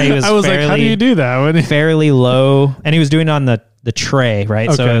saw the guy, he was, like, how do you do that? Fairly low. And he was doing it on the tray, right?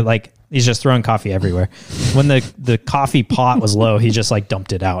 Okay. So like he's just throwing coffee everywhere. When the coffee pot was low, he just like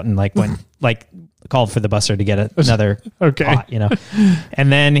dumped it out and like went like called for the busser to get another pot, you know?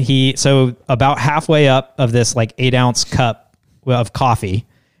 And then so about halfway up of this like 8-ounce cup of coffee,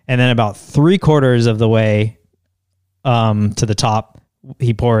 and then about 3/4 of the way to the top,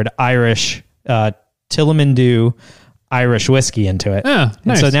 he poured Irish Tillamandoo Irish whiskey into it. Yeah,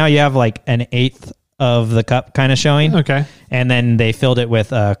 nice. And so now you have like 1/8 of the cup kind of showing. Okay. And then they filled it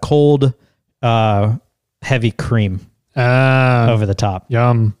with cold heavy cream over the top.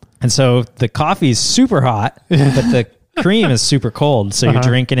 Yum. And so the coffee's super hot, but the cream is super cold. So you're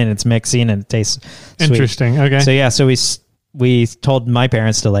drinking and it's mixing and it tastes sweet. Interesting. Okay. So yeah, so we told my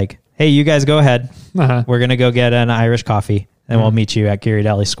parents to like, hey, you guys go ahead. We're going to go get an Irish coffee and we'll meet you at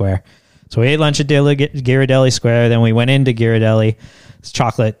Ghirardelli Square. So we ate lunch at Ghirardelli Square. Then we went into Ghirardelli's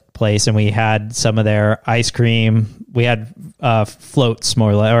chocolate place and we had some of their ice cream. We had floats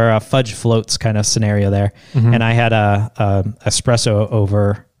or fudge floats kind of scenario there. And I had a espresso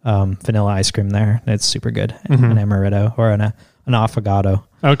over vanilla ice cream there. It's super good. An amaretto or an affogato.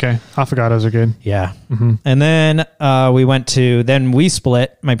 Okay. Affogatos are good. Yeah. And then we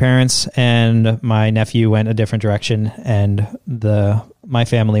split. My parents and my nephew went a different direction and my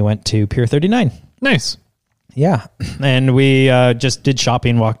family went to Pier 39. Nice. Yeah. And we just did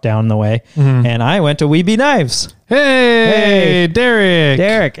shopping, walked down the way, and I went to Weeby Knives. Hey,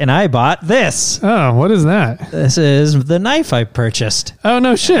 Derek. And I bought this. Oh, what is that? This is the knife I purchased. Oh,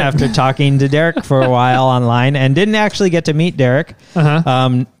 no shit. After talking to Derek for a while online and didn't actually get to meet Derek.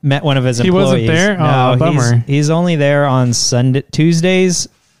 Met one of his employees. He wasn't there? No, bummer. He's only there on Saturdays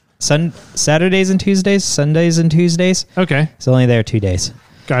and Tuesdays, Sundays and Tuesdays. Okay. He's only there 2 days.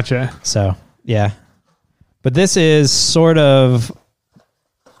 Gotcha. So, yeah. But this is sort of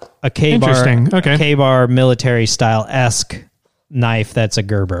a K-bar military style-esque knife that's a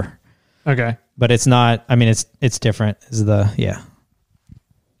Gerber. Okay. But it's not, I mean, it's different.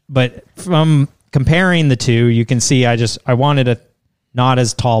 But from comparing the two, you can see I wanted a not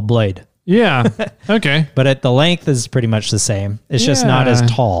as tall blade. Yeah. Okay. But at the length is pretty much the same. It's just not as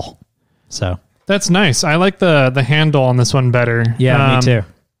tall. So. That's nice. I like the handle on this one better. Yeah, me too.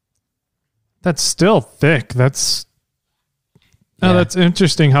 That's still thick. That's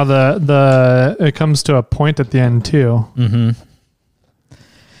interesting how it comes to a point at the end too. And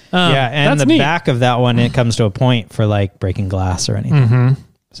the neat. back of that one, it comes to a point for like breaking glass or anything.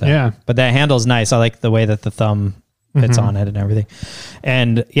 So, but that handle's nice. I like the way that the thumb fits on it and everything.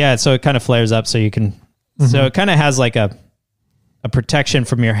 And yeah, so it kind of flares up so you can, so it kind of has like a protection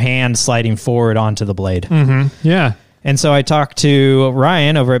from your hand sliding forward onto the blade. Yeah. And so I talked to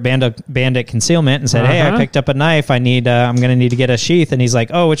Ryan over at Bandit Concealment and said, hey, I picked up a knife. I'm going to need to get a sheath. And he's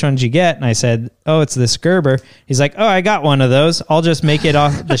like, oh, which one did you get? And I said, oh, it's this Gerber. He's like, oh, I got one of those. I'll just make it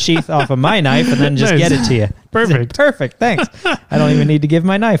off the sheath off of my knife and then just get it to you. Perfect. Perfect. Thanks. I don't even need to give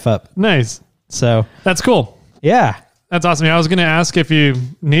my knife up. Nice. So that's cool. Yeah. That's awesome. I was going to ask if you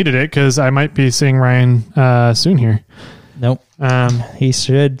needed it because I might be seeing Ryan soon here. Nope. He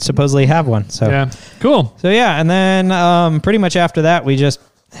should supposedly have one. So yeah, cool. So yeah, and then pretty much after that, we just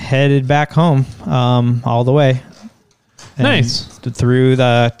headed back home all the way. And nice. Through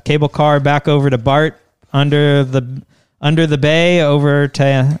the cable car back over to Bart under the bay over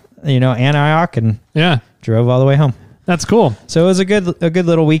to Antioch and drove all the way home. That's cool. So it was a good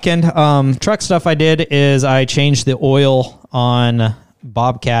little weekend. Truck stuff I did is I changed the oil on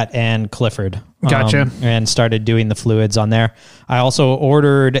Bobcat and Clifford. Gotcha. And started doing the fluids on there. I also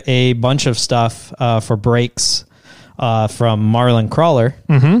ordered a bunch of stuff for brakes from Marlin Crawler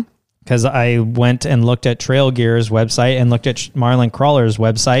because I went and looked at Trail Gear's website and looked at Marlin Crawler's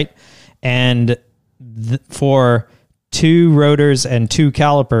website, and for 2 rotors and 2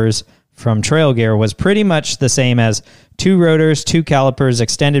 calipers from Trail Gear was pretty much the same as 2 rotors, 2 calipers,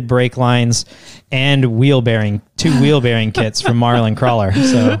 extended brake lines, and 2 wheel bearing kits from Marlin Crawler.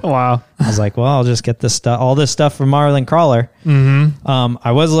 So wow. I was like, well, I'll just get all this stuff from Marlin Crawler.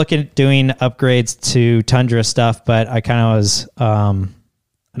 I was looking at doing upgrades to Tundra stuff, but I kind of was,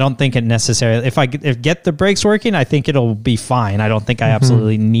 I don't think it necessarily, if get the brakes working, I think it'll be fine. I don't think I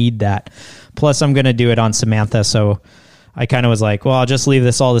absolutely need that. Plus I'm going to do it on Samantha. So I kind of was like, well, I'll just leave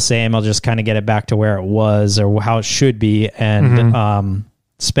this all the same. I'll just kind of get it back to where it was or how it should be and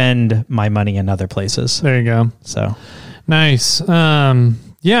spend my money in other places. There you go. So nice.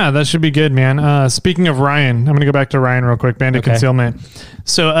 Yeah, that should be good, man. Speaking of Ryan, I'm going to go back to Ryan real quick, Bandit Concealment.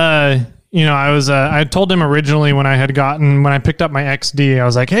 So, I told him originally when I picked up my XD, I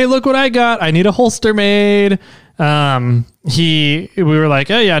was like, hey, look what I got. I need a holster made. We were like,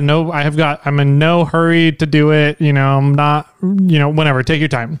 oh yeah, no, I'm in no hurry to do it. I'm not, whenever, take your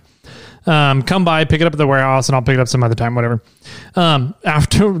time. Come by, pick it up at the warehouse and I'll pick it up some other time, whatever.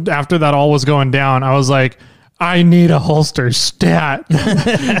 After that all was going down, I was like, I need a holster stat.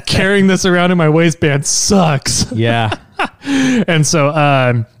 Carrying this around in my waistband sucks. Yeah. And so,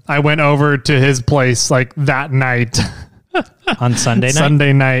 I went over to his place like that night. On Sunday night?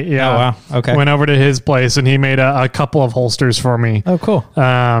 Sunday night, yeah. Oh, wow. Okay. Went over to his place and he made a couple of holsters for me. Oh, cool.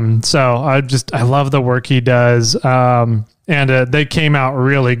 So I love the work he does. And they came out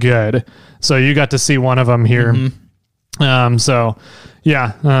really good. So you got to see one of them here. So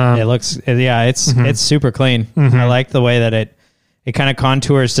yeah. It looks, it's super clean. I like the way that it kind of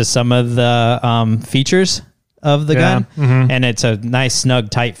contours to some of the features of the gun. And it's a nice, snug,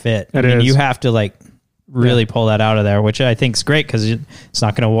 tight fit. I mean, you have to really pull that out of there, which I think is great because it's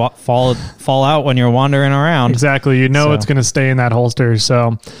not going to fall out when you're wandering around. Exactly. It's going to stay in that holster.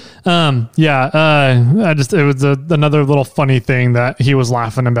 So, it was another little funny thing that he was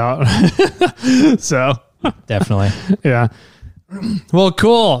laughing about. So definitely. Yeah. Well,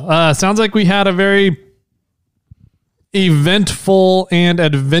 cool. Sounds like we had a very eventful and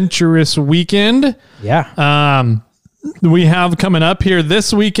adventurous weekend. Yeah. We have coming up here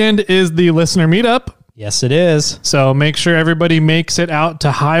this weekend is the listener meetup. Yes, it is. So make sure everybody makes it out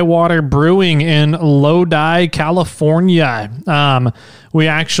to High Water Brewing in Lodi, California. We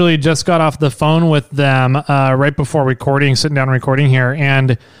actually just got off the phone with them right before sitting down recording here,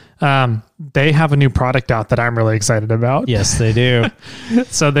 and they have a new product out that I'm really excited about. Yes, they do.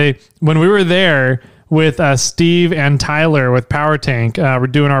 So when we were there with Steve and Tyler with Power Tank, we're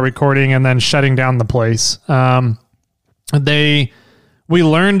doing our recording and then shutting down the place. We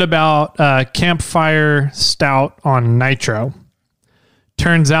learned about Campfire Stout on nitro.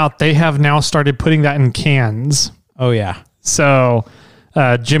 Turns out they have now started putting that in cans. Oh, yeah. So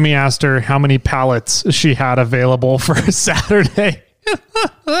Jimmy asked her how many pallets she had available for Saturday.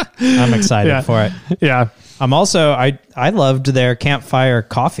 I'm excited for it. Yeah. I'm also, I loved their Campfire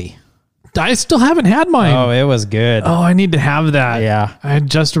coffee. I still haven't had mine. Oh, it was good. Oh, I need to have that. Yeah. I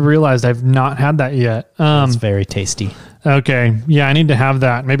just realized I've not had that yet. It's very tasty. Okay. Yeah, I need to have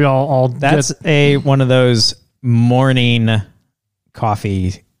that. Maybe I'll That's one of those morning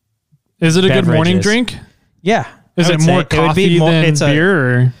coffee. Is it a good morning drink? Yeah. Is it more coffee than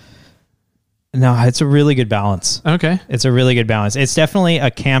beer? Or? No, it's a really good balance. Okay. It's a really good balance. It's definitely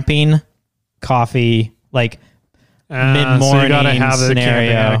a camping coffee, like mid-morning so you gotta have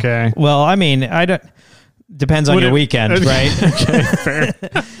scenario. Okay. Well, I mean, Depends on your weekend, right? Okay, fair.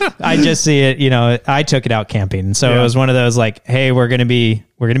 I just see it, I took it out camping. So it was one of those like, hey, we're going to be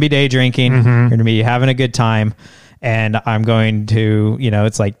day drinking. We're going to be having a good time. And I'm going to,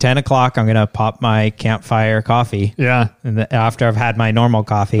 it's like 10 o'clock. I'm going to pop my campfire coffee. Yeah. And after I've had my normal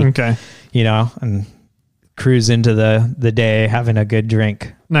coffee, okay. And cruise into the day having a good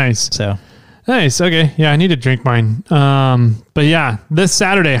drink. Nice. So nice. Okay. Yeah, I need to drink mine. But yeah, this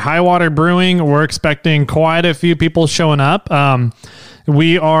Saturday, High Water Brewing, we're expecting quite a few people showing up.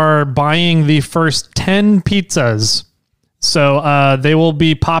 We are buying the first 10 pizzas. So they will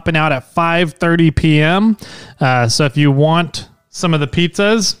be popping out at 5:30 p.m. So if you want some of the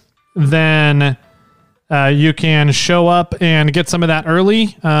pizzas, then you can show up and get some of that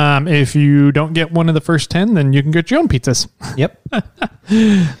early. If you don't get one of the first 10, then you can get your own pizzas. Yep.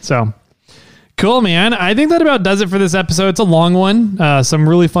 So cool, man. I think that about does it for this episode. It's a long one. Some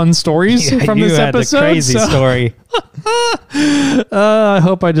really fun stories from this episode. The crazy story. I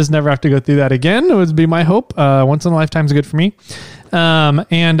hope I just never have to go through that again. It would be my hope. Once in a lifetime is good for me.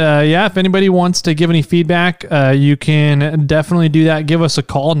 If anybody wants to give any feedback, you can definitely do that. Give us a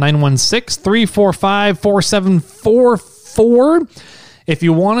call, 916-345-4744. If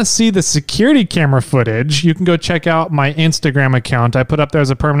you want to see the security camera footage, you can go check out my Instagram account. I put up there as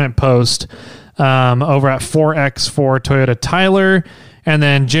a permanent post over at 4X for Toyota Tyler. And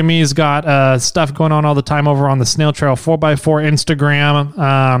then Jimmy's got stuff going on all the time over on the Snail Trail 4x4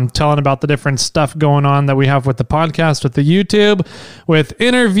 Instagram, telling about the different stuff going on that we have with the podcast, with the YouTube, with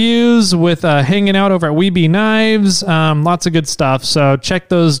interviews, with hanging out over at We Be Knives, lots of good stuff. So check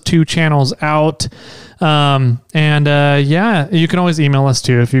those two channels out. You can always email us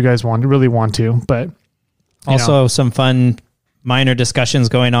too if you guys really want to. But also some fun minor discussions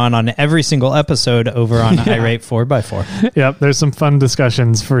going on every single episode over on Irate 4x4. Yep, there's some fun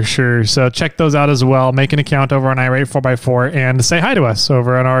discussions for sure. So check those out as well. Make an account over on Irate 4x4 and say hi to us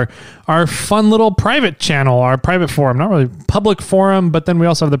over on our fun little private channel, our private forum. Not really public forum, but then we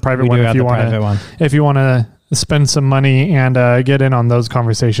also have the private one if you want to spend some money and get in on those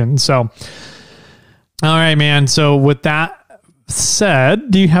conversations. So, all right, man. So with that said,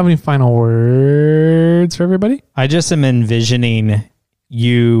 do you have any final words for everybody? I just am envisioning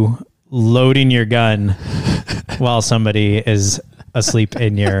you loading your gun while somebody is asleep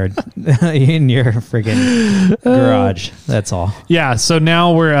in your friggin' garage. That's all. Yeah. So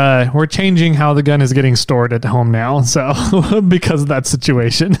now we're changing how the gun is getting stored at home now. So because of that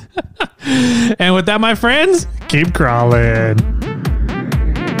situation. And with that, my friends, keep crawling.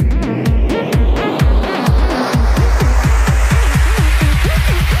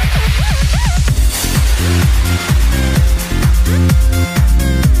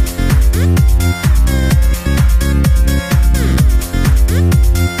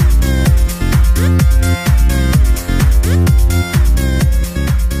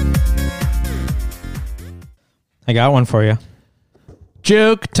 I got one for you.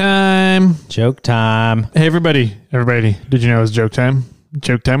 Joke time. Joke time. Hey, everybody. Did you know it was joke time?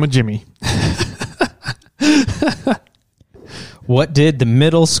 Joke time with Jimmy. What did the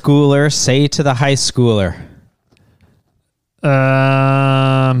middle schooler say to the high schooler?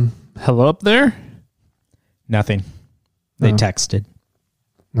 Hello up there? Nothing. They texted.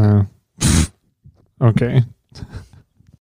 No. Okay.